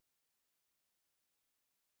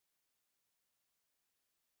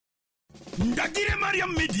 Ndagire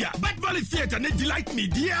Mariam Media, Bat Valley Theatre ne Delight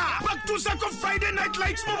Media. Batuusa ko Friday Night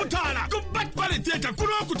Lights mu Butaala ku Bat Valley Theatre ku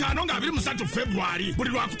Lwokutaano nga 23 February. Buli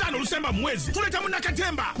Lwakutaano Lusemba mwezi tuleta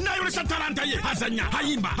Munnakatemba n'ayolesa talanta ye, azanya,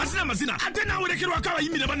 ayimba, azina amazina ate n'awerekerwako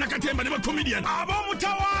abayimbi bannakatemba ne bacomedian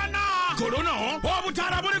ab'omutawaana. Kolono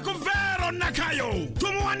obutaala buli ku Vero Nakayo.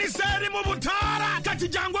 Tumuwanise eri mu Butaala kati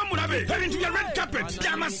jangu omulabe ebintu bya red carpet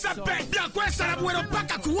by'amasappe byakwesala buwero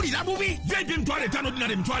paka kuwulira bubi vedi emitwalo 5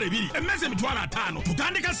 dinari emitwalo 2 emmeze emitwalo 5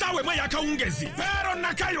 tutandika ssaawa emu ey'akawungezi. Vero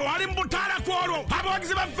Nakayo ali mu Butaala kwolwo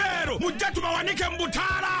abawagizi ba Vero mujja tubawanike mu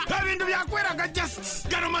Butaala ebintu byakweraga just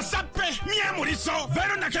gano masappe myemuliso.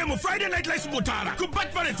 Vero Nakayo mu Friday Night Lights Butaala ku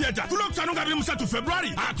Bat Valley Theatre ku Lwokutaano nga 23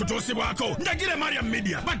 February akutuusibwako Ndagire Mariam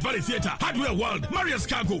Media, Bat Valley Theatre, Hardware World, Maria's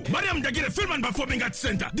Cargo, Mariam Ndagire Film and Performing Arts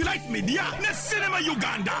Center, Delight Media ne Cinema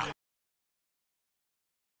Uganda.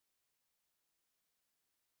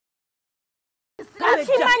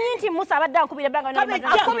 Kimanyi nti Musa abadde ankubira banga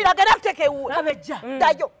akubira genda kuteka ewuula.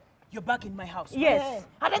 Dayo. You're back in my house. Yes.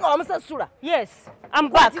 Ate nga wamusasula. Yes. I'm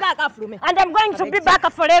back. And I'm going to be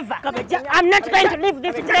back forever. I'm not going to leave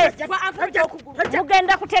this place.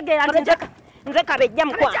 Mugenda kutegeera nze kabejja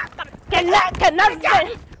mukwana. Kenna nze.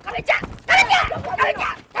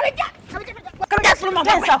 Kabejja fuluma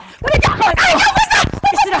mwensa.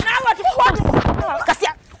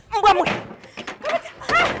 Kasia mbwa mwe.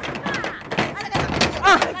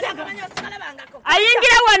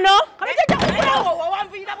 Ayingira wano.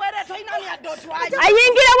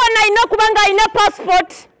 Ayingira wano ayina kubanga ayina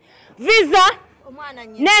passport, visa,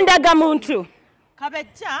 n'endaga muntu.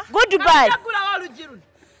 Kabejja. Goodbye.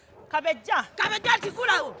 Kabejja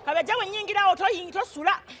tikulawo. Kabejja wenyingirawo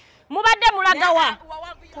tosula. Mubadde mulagawa.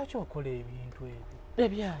 Lwaki okola ebintu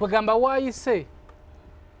ebyo? Bwegamba waayise.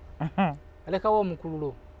 Alekawo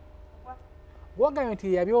omukululo. Wagambye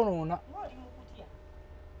nti yabyonoona.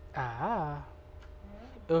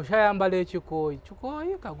 Oshayambala ekikooyi.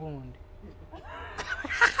 Kikooyi kagundi.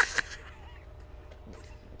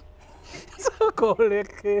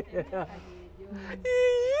 Sokoleke.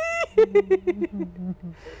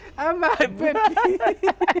 Amapepi.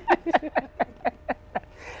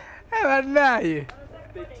 Banaye.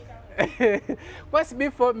 Kwa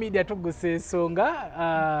SB4 Media Tuggussa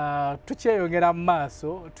Enssonga tukyeyongera mu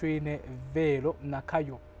maaso tuyine Vero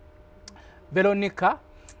Nakayo. Veronica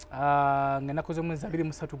ng'ennaku z'omwezi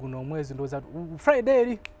 23 guno omwezi ndowooza Friday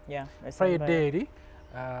eri. Friday eri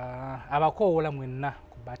Abakowoola mwenna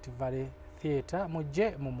ku Bat Valley Theatre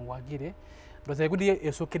mujje Mumuwagire. Ndowooza egundi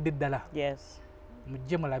esookedde ddala.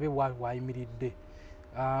 Mujje mulabe waayimiridde.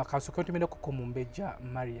 Kasooke ntumiddeko ku Omumbejja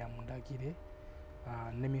Mariam Ndagire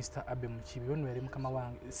ne Mr. Abe Mukiibi ono yali mukama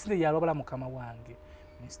wange. Siri yalobala mukama wange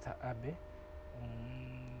Mr. Abe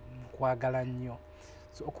nkwagala nnyo.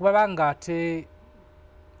 So okubaba nga ate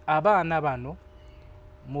abaana bano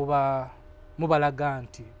mubalaga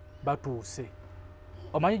nti batuuse.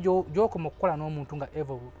 Omanyi gy'okoma okukola n'omuntu nga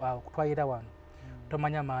Eva okutwalira wano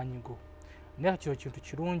tomanya maanyi go. Naye kino kintu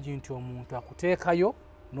kirungi nti omuntu akuteekayo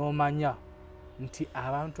n'omanya nti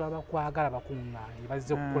abantu abakwagala bakuŋŋaanye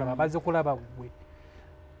bazze kulaba ggwe.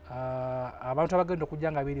 Abantu abagenda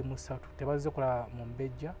okujja nga 23 tebazze kulaba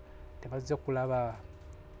Omumbejja, tebazze kulaba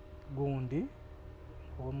gundi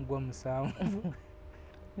omugwa musanvu.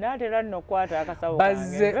 Natera nno kwata akasawo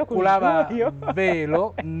bazze kulaba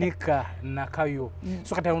Vero Nakayo.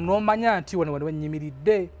 So kati n'omanya nti wano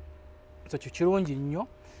wennyimiridde. So kyo kirungi nnyo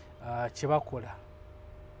kye bakola.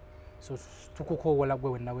 So tukukoowola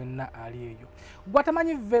gwe wenna ali eyo.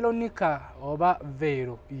 Gwatamanyi Veronica oba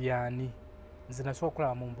Vero yani. Nze nasooka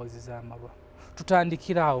okulaba mu mboozi z'amalwa.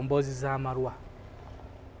 Tutandikira awo mboozi z'amalwa.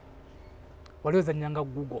 Wali ozannyanga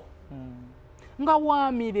Google. Nga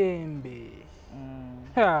wa mirembe.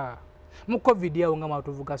 Mu COVID yawo nga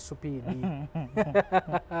mwatuvuga supiidi.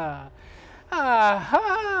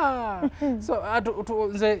 So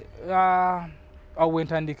nze awo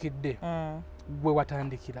wentandikidde. Gwe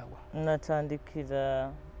watandikira wa?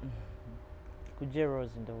 Natandikira ku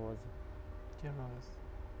Jeros ndowooza. Jeros.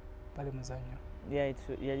 Pale muzanyo.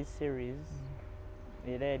 Yali series.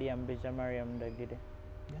 Era yali Omumbejja Mariam Ndagire.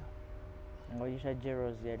 Ngoyisha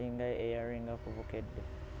Jeros yalinga eyaringa kubukedde.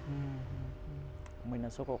 Mwe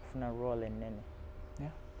nasooka okufuna role ennene.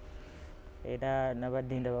 era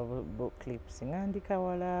nabadde ndaba clips nga ndika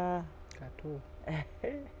wala kato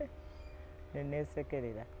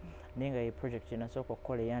nenesekerera naye nga ye project nasooka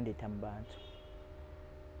okukola eyandeta mu bantu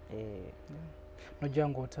nojja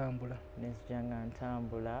ng'otambula nenzija nga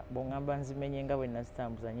ntambula bw'oŋŋamba nzimenye nga bwe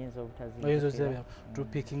nazitambuza nyinza obutaziyinza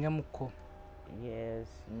tupikingemukko yes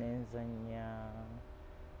nenzanya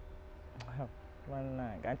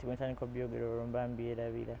bannange anti bwe ntandika obyogera olwo mba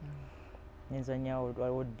mbyerabira nenzanya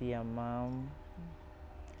waliwo Dear Mom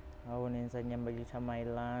awo nenzanya mbagiyita My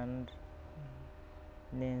Land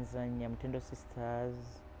nenzanya Mutendo Sisters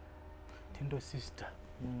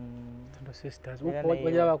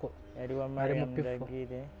wajabako yali wa Mariam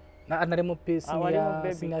Ndagire nali mu piisi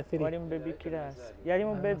ya Senior 3 wali mu baby class yali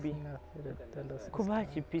mu baby kuba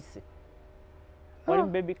kipisi wali mu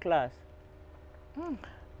baby class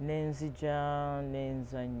nenzija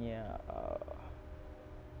nenzanya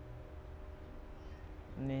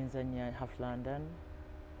Half London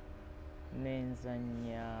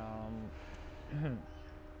nenzanya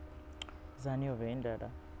zani obendala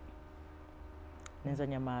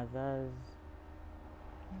nenzanya Mothers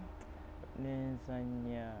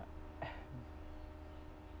nenzanya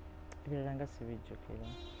ebirala nga sibijjukira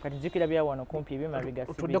kati jjukira bya wano kumpi ebyemabega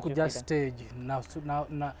otudde kujja stage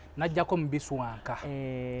najjako mu Biswanka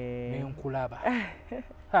nenkulaba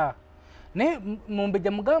naye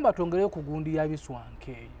Mumbejja mugamba twongereyo ku gundi ya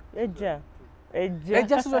Biswanka eyo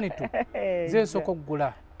ejja season 2 zensooka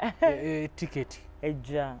okugula tiketi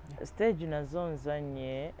ejja stage nazo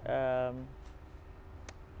nzanye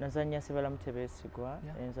nazanya Sibala Mutebesigwa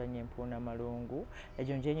enzanya Empuuna Malungu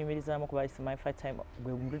ekyo njenyumirizaamu kuba it's my first time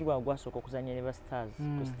gwe mulundi gwange gwasooka okuzanya ne ba stars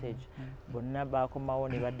ku stage bonna baakomawo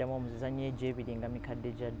ne baddamu omuzanyo egyo ebiri nga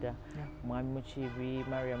mikadde gyadda mwami Mukiibi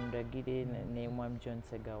Mariam Ndagire ne mwami John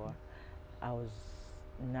Segawa I was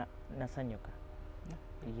nasanyuka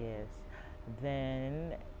yes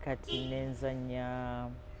then kati nenzanya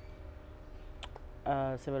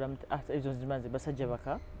Sibala ezo zimaze basajja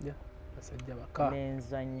baka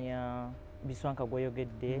nenzanya Biswanka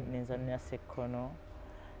gweyogedde nenzanya Sekono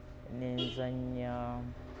nenzanya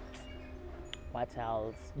what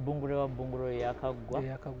else Bunguro yakagwa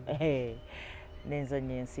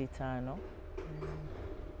nenzanya Ensi 5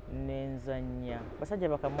 nenzanya basajja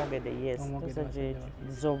bakamwogedde yes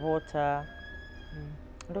Zobota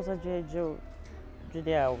ndoza jejo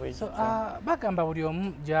bagamba buli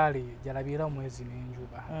omu gyali jalabira omwezi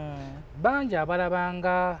n'enjuba bangi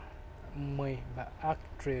abalabanga mwe ba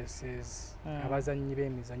actresses abazanyi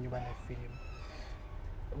b'emizannyo bannafirimu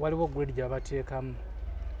waliwo grade gye babateekamu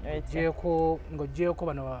ng'ogyeko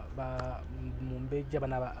bano Mumbejja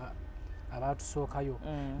bano abatusookayo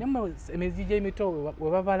naye mmwe emizijja emito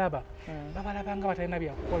we babalaba babalabanga batalina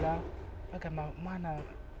byakukola bagamba mwana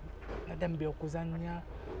naddamu byokuzannya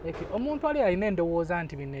omuntu ali alina endowooza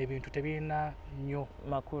nti bino ebintu tebirina nnyo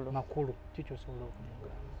makulu kikyosobola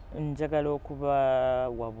okumugamba njagala okuba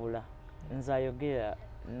wabula nze ayogera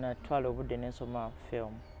natwala obudde nensoma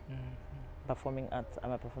film performing arts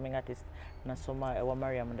I'm a performing artist nasoma ewa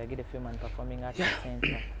Mariam Ndagire Film and Performing Arts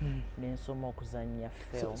Center nensoma okuzanya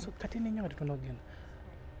film so kati nenyo tutonogenda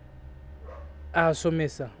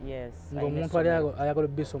asomesa yes ng'omuntu ali ayagala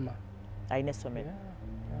bisoma ayina essomero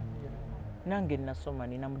nange nasoma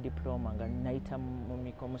nina mu diploma nga nayita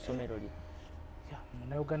mu ssomero lye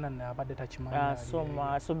munauganda nabadde takimanyi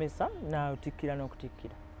asomesa natikkira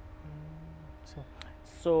n'okutikkira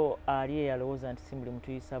so ali eyalowooza nti simbuli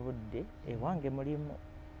mutuyisa budde ewange mulimu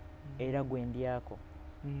era gwendyako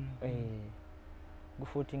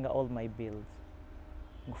gufuutinga all my bills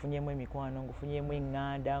ngufunyemu emikwano ngufunyemu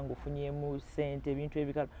eŋŋanda ngufunyemu ssente ebintu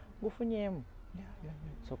ebikalo ngufunyemu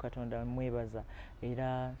so Katonda mwebaza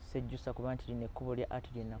era sejjusa kuba nti lino ekkubo lya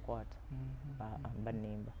ati lye nakwata mba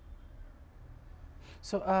nnimba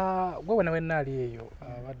so gwe wena wenna ali eyo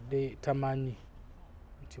abadde tamanyi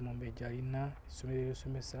nti Mumbejja alina essomero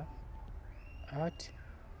eryosomesa ati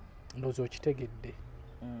ndowooza okitegedde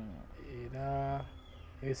era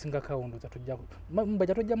ebisinga kawundoza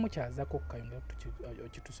Mumbejja tojja mukyazako kukayunga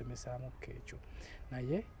okitusomesaamu ekyo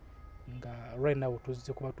naye nga right now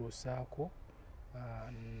tuzze kubatuusaako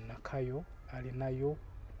Nakayo alinayo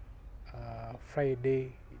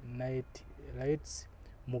Friday night lights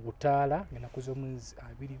mu Butaala enaku z'omwezi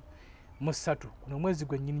 23 kuno mwezi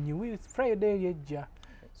gwennyini Friday yejja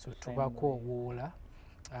so tubako owoola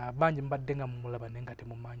bangi mbadde nga mumulaba naye nga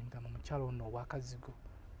temumanyi nga mukyalo ono owakazigo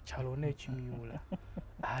kyalo n'ekimyula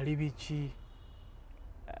ali biki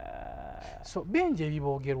so bingi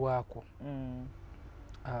ebiboogerwako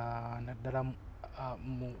naddala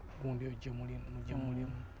mu gundi gye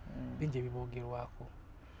mulimu bingi ebiboogerwako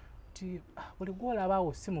nti buli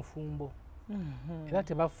gwolabaawo si mufumbo era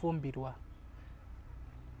tebafumbirwa.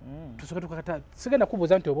 Tusoke tukata sigenda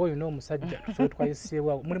kubuuza nti oba olina omusajja tusoke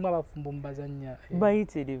tukayisibwa mulimu abafumbo mubazannya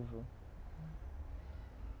bayitirivu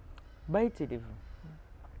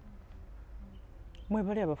mwe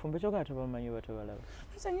bali abafumbo kyogala tebamanyi oba tebalaba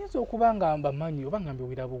nsanyinza okuba nga mbamanyi oba nga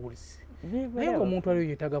mbiwulira buwulizi naye ng'omuntu aliyo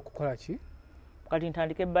yeetaaga kukola ki kati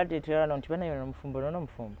ntandika ebadde terano nti banayo nomufumbo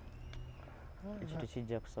nomufumbo ekyo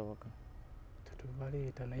tekijja kusoboka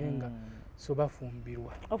tetubaleeta naye nga so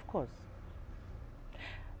bafumbirwa of course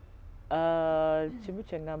kibu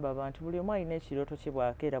kyengamba abantu buli omu alina ekirooto kye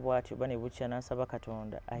bwakeera bw'atyo oba ne bukya n'asaba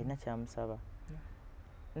Katonda alina kyamusaba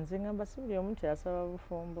nze ngamba si buli omu kyasaba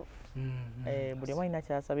bufumbo buli omu alina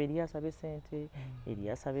kyasaba eri asaba esente eri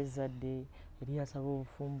asaba ezzadde eri asaba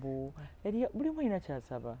obufumbo buli omu alina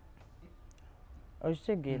kyasaba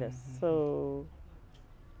okitegeera so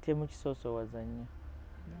temukisoosowazannya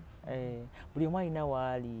buli omu alina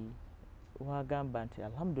waali wagamba nti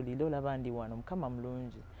alhamdulillah olaba ndi wano mukama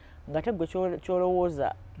mulungi nga tegwe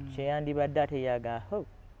kyolowooza kyeyandibadde ate yaga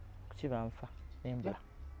kukiba nfa nembula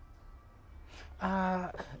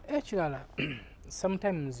ekirala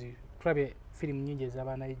sometimes tulabye firimu nyingi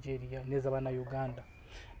ez'abanigeria n'ez'abanauganda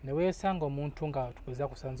ne weesanga omuntu nga tukweza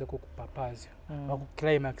kusanzeko ku papaazi oba ku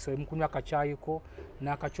climax oli mukunywa akakyayiko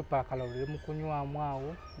n'akacupa akalala oli mukunywamu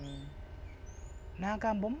awo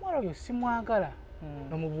n'agamba omuwala oyo simwagala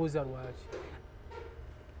n'omubuuza lwaki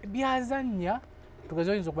byazannya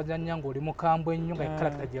tugeze oyinza okubazannya ng'oli mukambwe ennyo nga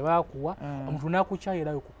ekalakita gye baakuwa omuntu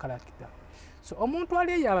n'akukyayirayo ku kalakita so omuntu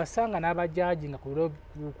ali eyo abasanga n'abajaji nga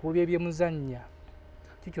ku by'ebyemuzannya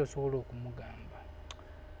kikyosobola okumugamba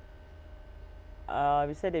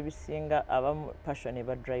ebiseera ebisinga abamu passion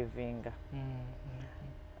eba drivinga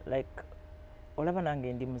like olaba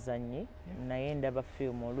nange ndi muzannyi naye ndaba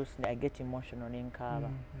film oluusi I get emotional nenkaaba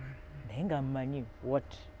naye nga mmanyi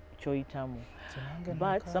what kyoyitamu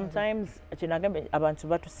but sometimes kinagambe abantu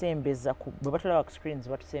batusembeza bwe batulaba ku screens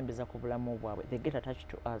batusembeza ku bulamu bwabwe they get attached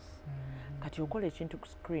to us kati okola ekintu ku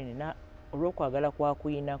screen olw'okwagala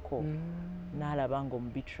kwakuyinako n'alaba nga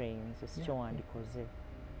omubetraying si kyo wandikoze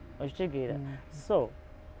okitegeera so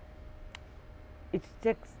it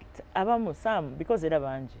takes abamu some because era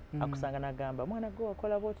bangi akusanga nagamba mwana gwe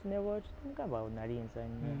wakola boti ne boti mugamba awo nalinza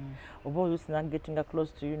nnyo oba oluusi nagettinga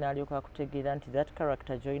close to you n'alyoka akutegeera nti that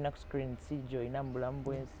character joyina ku screen si joyina mu bulamu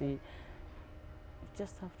bwensi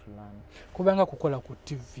just have to learn kubanga kukola ku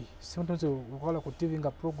TV sometimes kukola ku TV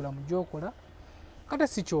nga program gyokola kata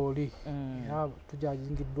si kyoli era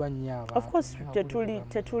tujajingiddwa nnyo abantu of course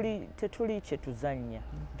tetuli kyetuzannya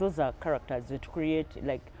those are characters that create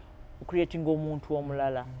like creating omuntu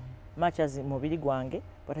omulala much as mubiri gwange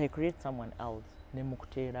but I create someone else ne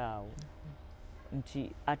mukuteera awo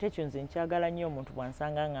nti ate ekyo nze nkyagala nnyo omuntu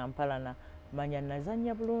bwansanga nga mpalana manya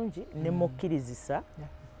nazannya bulungi ne mukkirizisa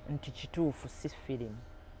nti kituufu si film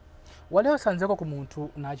wali osanzeko ku muntu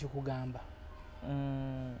n'akikugamba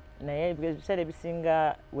naye ebiseera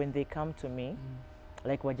ebisinga when they come to me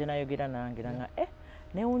like wajja nayogera nange nga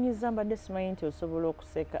newunyiza mbadde simanyi nti osobola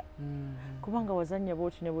okuseka kubanga wazannya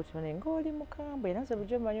bwoti ne bwoti bane ng'oli mukambwe era nze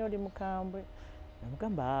bulijjo mmanyi oli mukambwe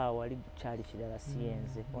namugamba wali kyali kirala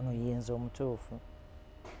siyenze ono yenze omutuufu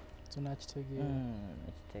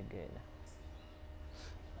nakitegeera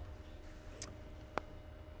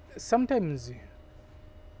sometimes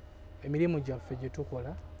emirimu gyaffe gye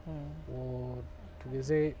tukola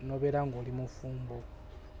tugeze nobeera ng'oli mufumbo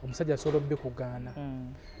omusajja asobola obbikugaana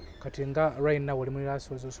kati nga right now oli muri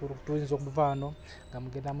rehearsals osobola tuyinza okuvaano nga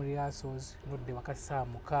mugenda muri rehearsals nodde wakati saa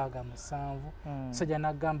 6-7 omusajja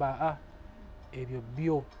n'agamba ebyo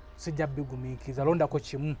byo sijja bigumiikiriza londako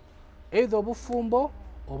kimu either obufumbo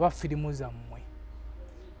oba firimu zammwe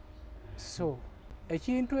so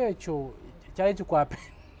ekintu ekyo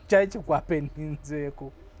kyali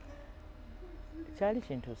kikwapeninzeeko kyali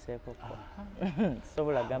kintuuseeko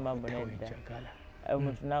sobola gamba mbonedda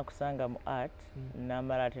omuntu nakusanga mu art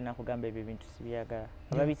namala ate nakugamba ebyo ebintu sibyagala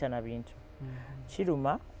ababiyita na bintu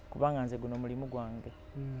kiruma kubanga nze guno mulimu gwange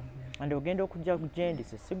andi ogenda okujja gyendi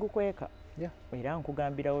sigukweka era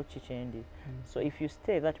nkugambirawo kikyendi so if you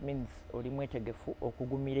stay that means oli mwetegefu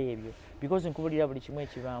okugumira ebyo because nkubulira buli kimu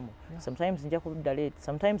ekibaamu sometimes nja kubudda late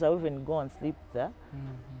sometimes I even go and sleep there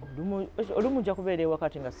olumu nja kubeera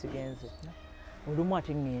ewakati nga sigenze olumu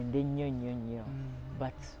ate ngende nnyo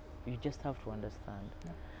but you just have to understand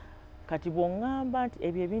kati bw'oŋŋamba nti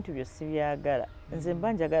ebyo ebintu byo sibyagala nze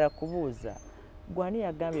mba njagala kubuuza gwani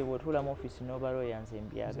yagambye bw'otuula mu ofiisi n'obalooya nze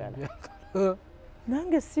mbyagala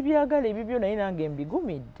nange sibyagala ebyo byo naye nange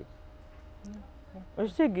mbigumidde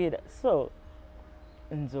okitegeera so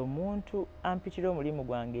nze omuntu ampitira omulimu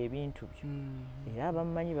gwange ebintu byo era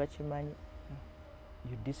abamumanyi bakimanyi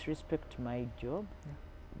you disrespect my job,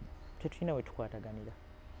 tetulina we tukwataganira.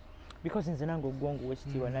 Because nze nange ogwongo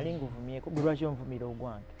wekitiibwa nali nguvumyeko gwe lwaki onvumira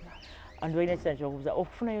ogwange. And balina ekisa kyokubuuza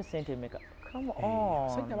okufunayo ssente mmeka? Come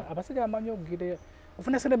on. Abasajja bamanyi okugire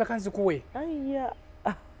ofuna ssente mmeka nzikuwe? Aya.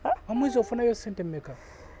 Omwezi ofunayo ssente mmeka?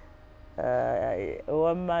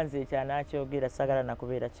 Owammanzi ekyanakyogera sagala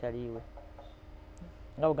nakubeera kyaliwe.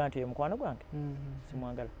 Nga bugamba nti oyo mukwano gwange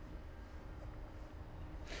simwagala.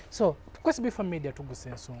 So ku SB4 Media Tuggussa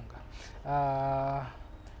Enssonga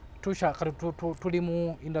tuli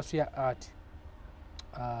mu industry ya art,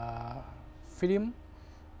 film,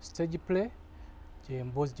 stage play,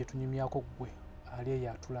 emboozi gye tunyumyako gwe ali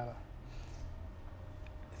eyo atulaba.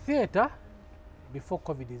 Theatre before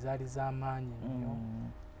COVID zaali z'amaanyi nnyo,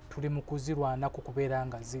 tuli mu kuzirwanako kubeera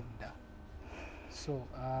nga zidda. So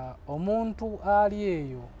omuntu ali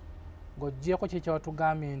eyo ng'oggyeko kye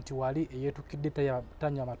watugambye nti wali eyeetukidde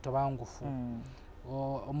tanywa matabangufu,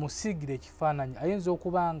 omusigire ekifaananyi ayinza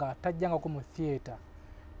okuba nga tajjangako mu theatre,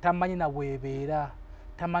 tamanyi na bwebeera,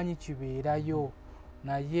 tamanyi kibeerayo,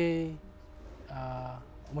 naye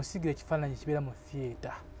omusigire ekifaananyi kibeera mu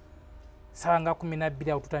theatre. Ssaawa nga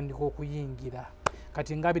 12 awo tutandika okuyingira,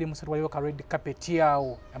 kati nga 23 waliwo ka red carpet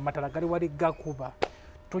awo, amatala gali wali gakuba,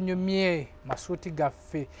 tunyumye masuuti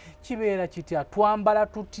gaffe, kibeera kitya, twambala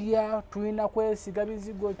tutya, tulina kwesiga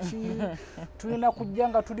bizigo ki, tulina kujja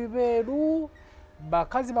nga tuli beeru,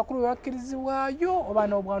 bakazi bakulu bakkirizibwayo oba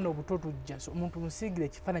n'obwana obuto tujja. So omuntu musiigire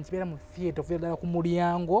ekifaananyi kibeera mu theatre, okuva ddala ku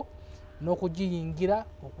mulyango n'okugiyingira,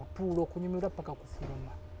 okutuula, okunyumirwa paka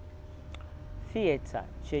kufuluma. Theatre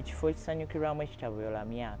kyekifo ekisanyukirwamu ekitabuyola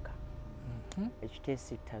myaka,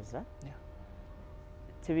 ekiteesittaza.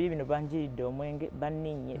 Tebiri bino banjiridde omwenge,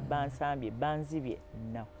 banninye, bansambye, banzibye,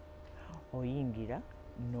 no. Oyingira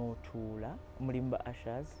n'otuula, mulimu ba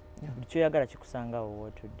ushers, buli kyoyagala kikusanga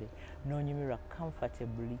wootudde, n'onyumirwa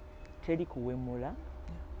comfortably, teri kuwemula,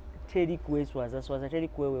 teri kuweeswazaswaza, teri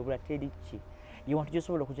kuweewebula, teri ki. You want to just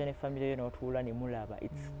sobola okujja ne family yo n'otuula ne mulaba.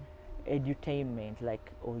 It's edutainment,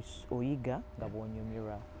 like oyiga nga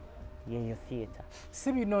bw'onyumirwa. Yeyo theatre.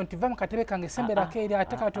 Si bino nti va mu katebe kange semberako eri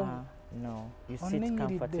ate kato. No, you sit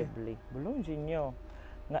comfortably. Bulungi nnyo.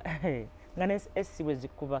 Nga n'essi bwe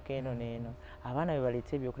zikkubako eno n'eno. Abaana be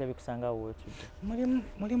baleeta ebyokulya bikusanga wootudde.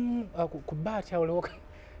 Mulimu ku baati awo lewo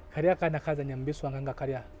kali akaana kazanya mu biswanga nga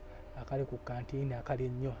akali ku kantiini akali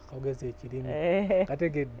ennyo akogeza ekirimi.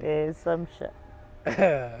 Kategedde. Samsha.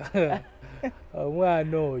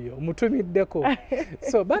 Omwana oyo omutumiddeko.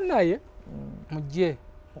 So bannaye mujje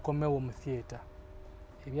mukomewo mu theatre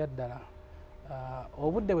ebyaddala.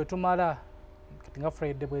 Obudde bwe tumala kati nga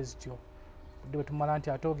Friday bwe zityo, obudde bwe tumala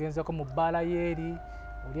nti ate ogenzeko mu bbaala yeeri,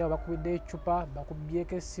 oli awo bakubidde ecupa,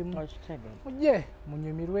 bakubyeko essimu, mujje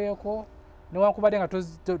munyumirweko. Newankubadde nga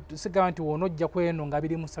sigamba nti woonojja kweno nga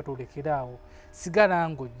 23 olekeraawo, sigala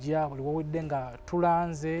ng'ojja buli wowedde nga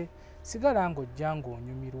tulanze, sigala ng'ojja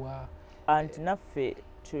ng'onyumirwa. Anti naffe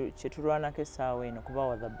kye tulwanako essaawa eno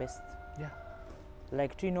kubawa the best.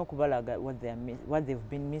 Like tulina okubalaga what they've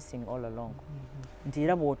been missing all along. Nti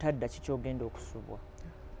era bw'otadda kiki ogenda okusubwa.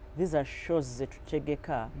 These are shows ze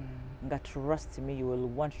tutegeka nga trust me you will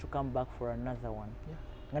want to come back for another one.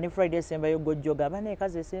 Nga ne Friday esembayo gojjoga aba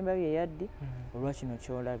n'ekazi esembayo yeyaddi olwa kino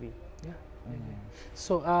kyolabye.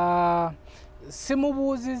 So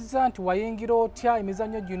simubuuzizza nti wayingira otya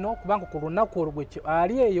emizannyo gino kubanga ku lunaku olwo gwe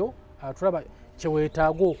ali eyo tulaba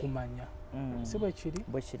kyeweetaaga okumanya. Si bwe kiri?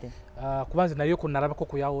 Bwe kiri. Kubanze nayo kunalabako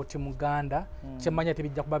ku yawo Muganda, kyemanya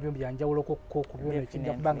tebijja kuba byo byanjawuloko ku byo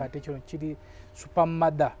kijja kubanga ate kino kiri super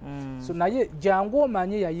mother. So naye jangu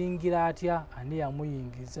omanye yayingira atya, ani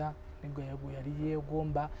yamuyingiza, nego yali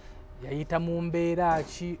yeegomba, yayita mu mbeera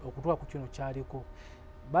ki okutuuka ku kino kyaliko.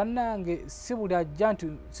 Bannange si buli ajja nti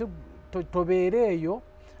tobeere eyo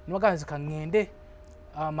niwaganzi kaŋŋende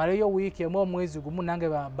maleyo wiiki emu omwezi gumu nange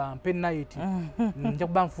bampe night nja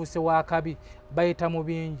kuba nfuuse wakabi bayita mu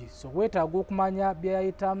bingi. So weetaaga okumanya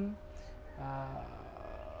byayitamu,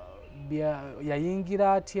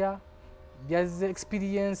 yayingira atya, byaze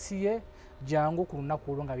experience ye, jangu ku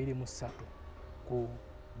lunaku olwo nga 23 ku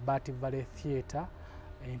Bati Valley Theatre.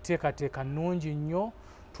 Enteekateeka nnungi nnyo,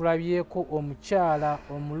 tulabyeko omukyala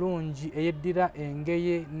omulungi eyeddira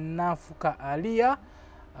engeye Nanfuka Alia,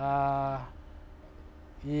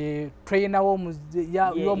 ye trainer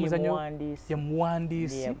y'omuzannyo ye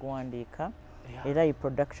muwandiisi yaguwandiika era ye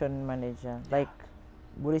production manager. Like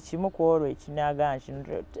buli kimu ku olwo ekinaagaa kino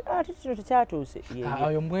ate kino tekyatuuse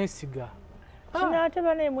oyo mwesiga kino ate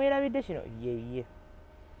bana emwerabidde kino yeye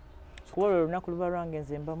kuba olwo olunaku luba lwange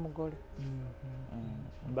nze mba mugole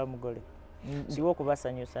mba mugole ndiwo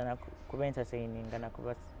okubasanyusa kuba entertaininga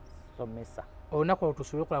nakuba kusomesa olunaku olwo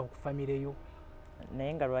tusobole okulaba ku famire yo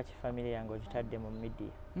naye nga lwaki famire yange ogitadde mu media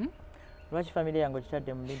lwaki famire yange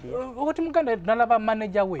ogitadde mu media okati muganda nalaba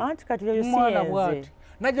manager we anti kati eyo mwana bwati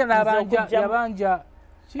najja nabanja yabanja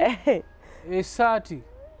esaati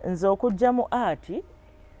nze okujja mu art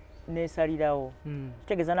nesalirawo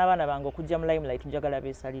kitegeeza n'abaana bange okujja mu limelight njagala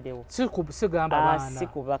beesalirewo sigamba baana si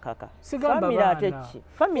kubakaka famire ate ki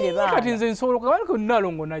famire baana kati nze nsobola okugabaniko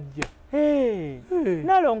nalongo najja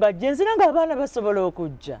nalongo ajja nzira ng'abaana basobola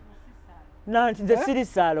okujja nanti nze siri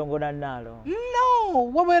saalongo na naalongo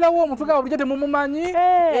no wabeerawo omuntu gaba bulijjo temumumanyi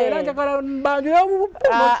era njagala mbanjulawo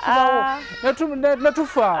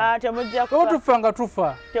netufa tufa nga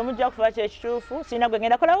tufa temujja kufa kyekituufu sirina gwe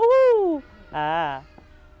ngenda kola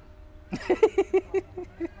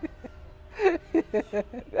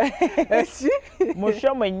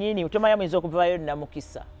musho mwennyini tomanya muyinza okuvaayo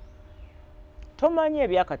namukisa tomanyi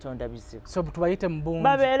ebyakatonda bizibu so tubayite mubungi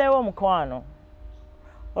babeerewo omukwano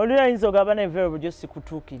oli ayinza ogamba nevero bulijjo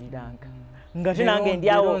sikutuukiriranga nga te nange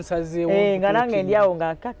ndyawo nga nange ndyawo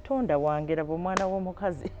nga katonda wange raba omwana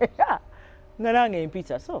w'omukazi nga nange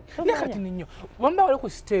empisa so kati ninyo wamba wali ku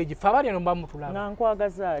stage fe abali eno mba mutulaba nga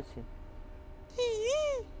nkwagaza ki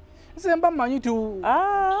nze mba mmanyi tu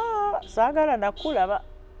saagala nakulaba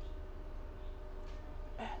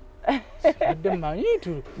adde mmanyi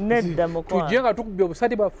tu nedda mukwano tujje nga tukubye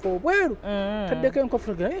obusati bwaffe obweru taddeko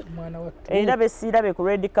enkofu mwana wattu era besiirabe ku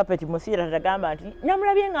red carpet musiira tatagamba nti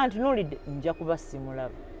namulabye nga ntunuulidde nja kuba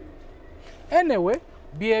simulaba anyway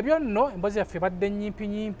byebyo nno emboozi yaffe badde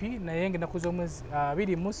nnyimpi naye ng'ennaku z'omwezi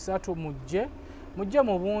 23 mujje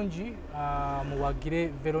mu bungi muwagire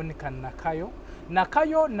Veronica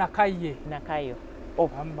Nakayo Nakaye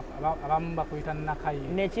abamu bakuyita Nakaye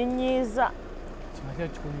nekinyiiza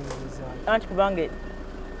anti kubange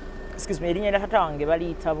excuse me erinnya lya tata wange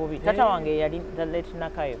baliyita bubi tata wange yali late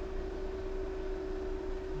Nakayo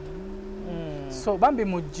so bambi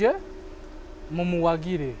mujje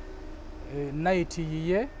mumuwagire night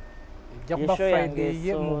yiye ejja kuba Friday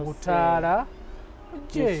yiye mu Butaala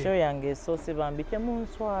esho yange esoose bambi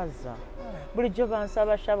temunswaza bulijjo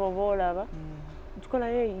bansaba shabo boolaba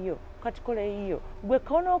tukolayo eyiyo kati kola eyiyo gwe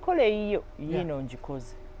konookola eyiyo yiino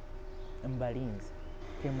ngikoze mbalinzi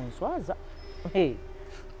temunswaza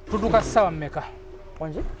tutuuka ssaawa mmeka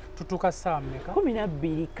onje tutuuka ssaawa mmeka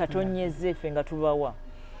 12 katonyeze ffe nga tubawa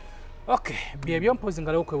okay byebyo mpozi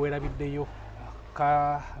ngalawo kweweerabiddeyo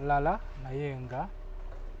kalala naye nga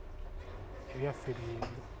ebyaffe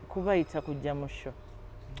kubayita kujja mu show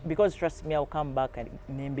because trust me I'll come back and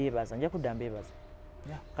nembeebaza nja kudda mbeebaza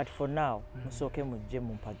kati for now musooke mujje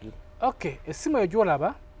mumpagire okay essimu eyo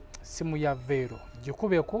gyolaba simu ya Vero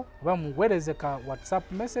gikubeko oba muweereze ka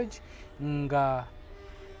WhatsApp message nga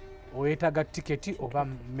oyetaga tiketi oba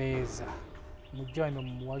meeza mujja wano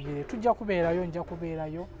mumuwagire tujja kubeerayo nja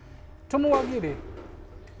kubeerayo tumuwagire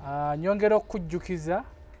nyongera okujjukiza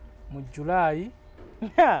mu July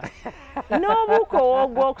n'obuuka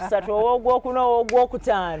ow'ogwokusatu ow'ogwokuna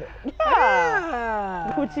ow'ogwokutaano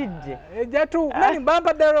nkutidde ejjatu nani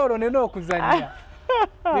bampadde loolo nina okuzannya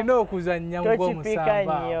tokipika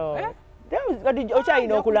nnyo kati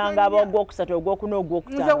okyalina okulanga ab'ogwokusatu ogwokuna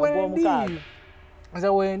ogwokutaano ogw'omukaaga nze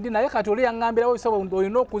wendi naye kati oli yaŋŋambirawo bisaba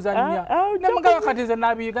olina okuzannya nemugaba kati nze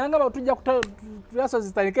nabiyiga nanga tujja kutulaso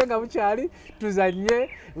zitandike nga bukyali tuzannye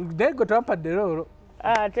naye gwe twampadde loolo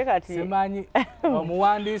ate kati simanyi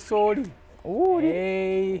omuwandiisi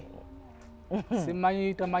oli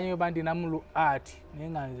simanyi tamanyi oba ndinamu art naye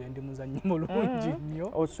nga nze ndi muzannyi mulungi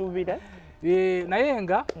nnyo osuubira naye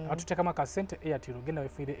nga atuteekamu akasente Airtel genda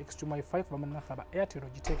wefiire extreme wi5 bamanasaba Airtel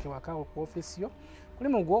giteeke waka ku office yo kuli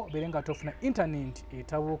mugwo obeere nga tofuna internet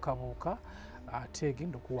etabuukabuuka ate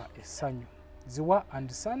genda okuwa essanyu Ziwa and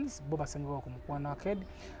Sons bo basangibwa ku Mukwano Arcade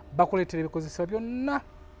bakuleetera ebikozesebwa byonna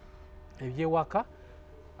ebyewaka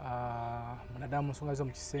munadamu nsonga zo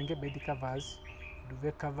mu kisenge bed covers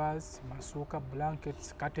duvet covers masuuka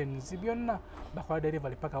blankets curtains byonna bakola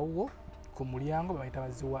delivery paka wuwo ku mulyango bayita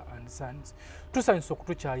Ziwa and Sons tusanyusa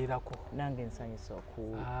okutukyalirako nange nsanyusa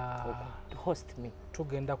host me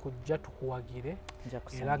tugenda kujja tukuwagire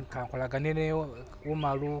era nkankolagane ne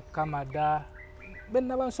Umaru Kamada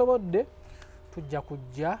benna bansobodde tujja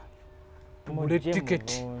kujja tugule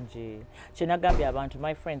ticket kyenagambye abantu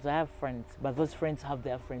my friends I have friends but those friends have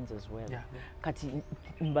their friends as well kati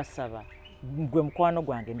mbasaba gwe mukwano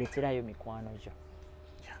gwange ndeeterayo mikwano gyo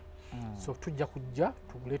so tujja kujja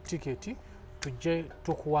tugule ticket tujje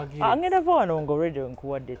tukuwagire ngenda va wano nga already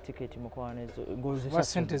nkuwadde ticket mukwano ezo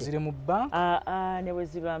sente ziri mu bank ne bwe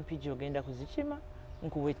ziba mpigi ogenda kuzikima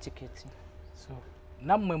nkuwa ticket so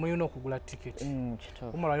nammwe mulina okugula tiketi.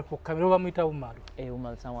 Umaro ali ku kamera bamuyita Umaro.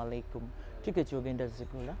 Umaro, assalamu alaikum. Tiketi ogenda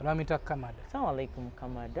zigula. Bamuyita Kamada. Assalamu alaikum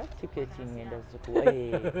Kamada. Tiketi ngenda zikuwa.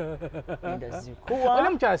 Ngenda zikuwa. Ole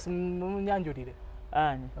mukyasi munyanjulire.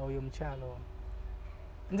 Ani? Oyo mukyalo.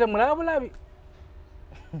 Nze mulaba bulabi.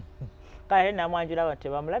 Kale namwanjula bate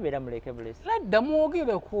bamulabira muleke bulesi. Ladda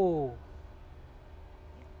muogereko.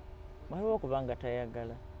 Waliwo kubanga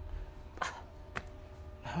tayagala.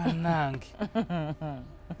 Nange.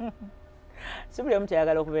 Si buli omu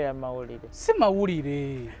tayagala okubeera mu mawulire. Si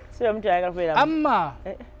mawulire. Si buli omu tayagala okubeera mu... Amma,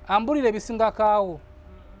 ambulire ebisingakaawo.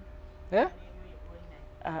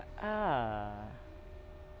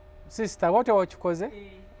 Sister, what wakikoze?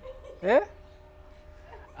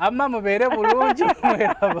 Amma mubeere bulungi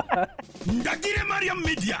mweraba. Ndagire Mariam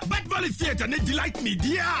Media, Bat Valley Theatre ne Delight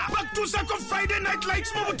Media. Baktuusa ko Friday Night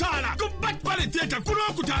Lights mu Butaala. Ku Bat Valley Theatre ku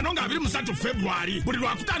Lwokutaano nga 23 February. Buli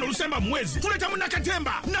Lwakutaano Lusemba mwezi. Tuleta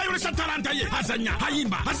Munnakatemba n'ayolesa talanta ye. Azanya,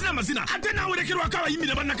 ayimba, azina amazina. Ate n'awerekerwako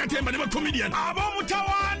abayimbira bannakatemba ne bakomedian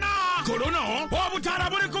ab'omutawaana. Kolono, obutaala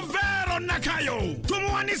buli ku Vero Nakayo.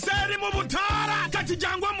 Tumuwanise eri mu Butaala. Kati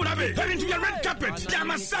jangu omulabe. Ebintu bya red carpet,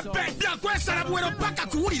 by'amasappe, byakwesala buwero paka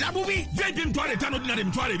kuwulira bubi. Vedi emitwalo 5 dinari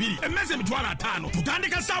emitwalo 2. Emmeza emitwalo 5.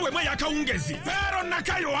 Tutandika ssaawa emu ey'akawungezi. Vero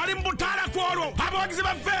Nakayo ali mu Butaala kwolwo. Abawagizi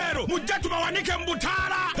ba Vero mujja tubawanike mu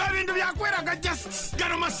Butaala. Ebintu byakweraga just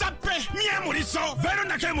gano masappe myemuliso. Vero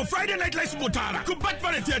Nakayo mu Friday Night Lights Butaala ku Bat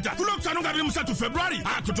Valley Theatre ku Lwokutaano nga 23 February.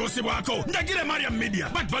 Akutuusibwako Ndagire Mariam Media,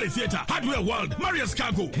 Bat Valley Theatre, Hardware World, Maria's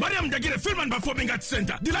Cargo, Mariam Ndagire Film and Performing Arts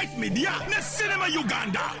Center, Delight Media, ne Cinema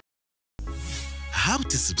Uganda. How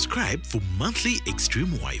to subscribe for monthly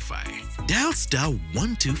Extreme Wi-Fi. Dial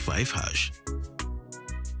 *125#.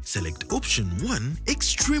 Select option 1,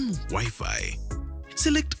 Extreme Wi-Fi.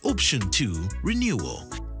 Select option 2, Renewal.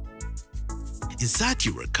 Insert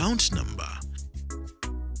your account number.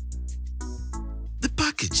 The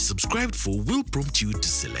package subscribed for will prompt you to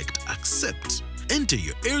select Accept. Enter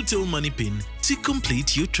your Airtel Money PIN to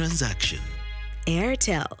complete your transaction.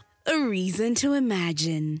 Airtel, a reason to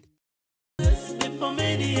imagine. SB4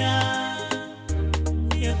 Media,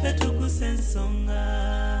 Tuggussa Enssonga.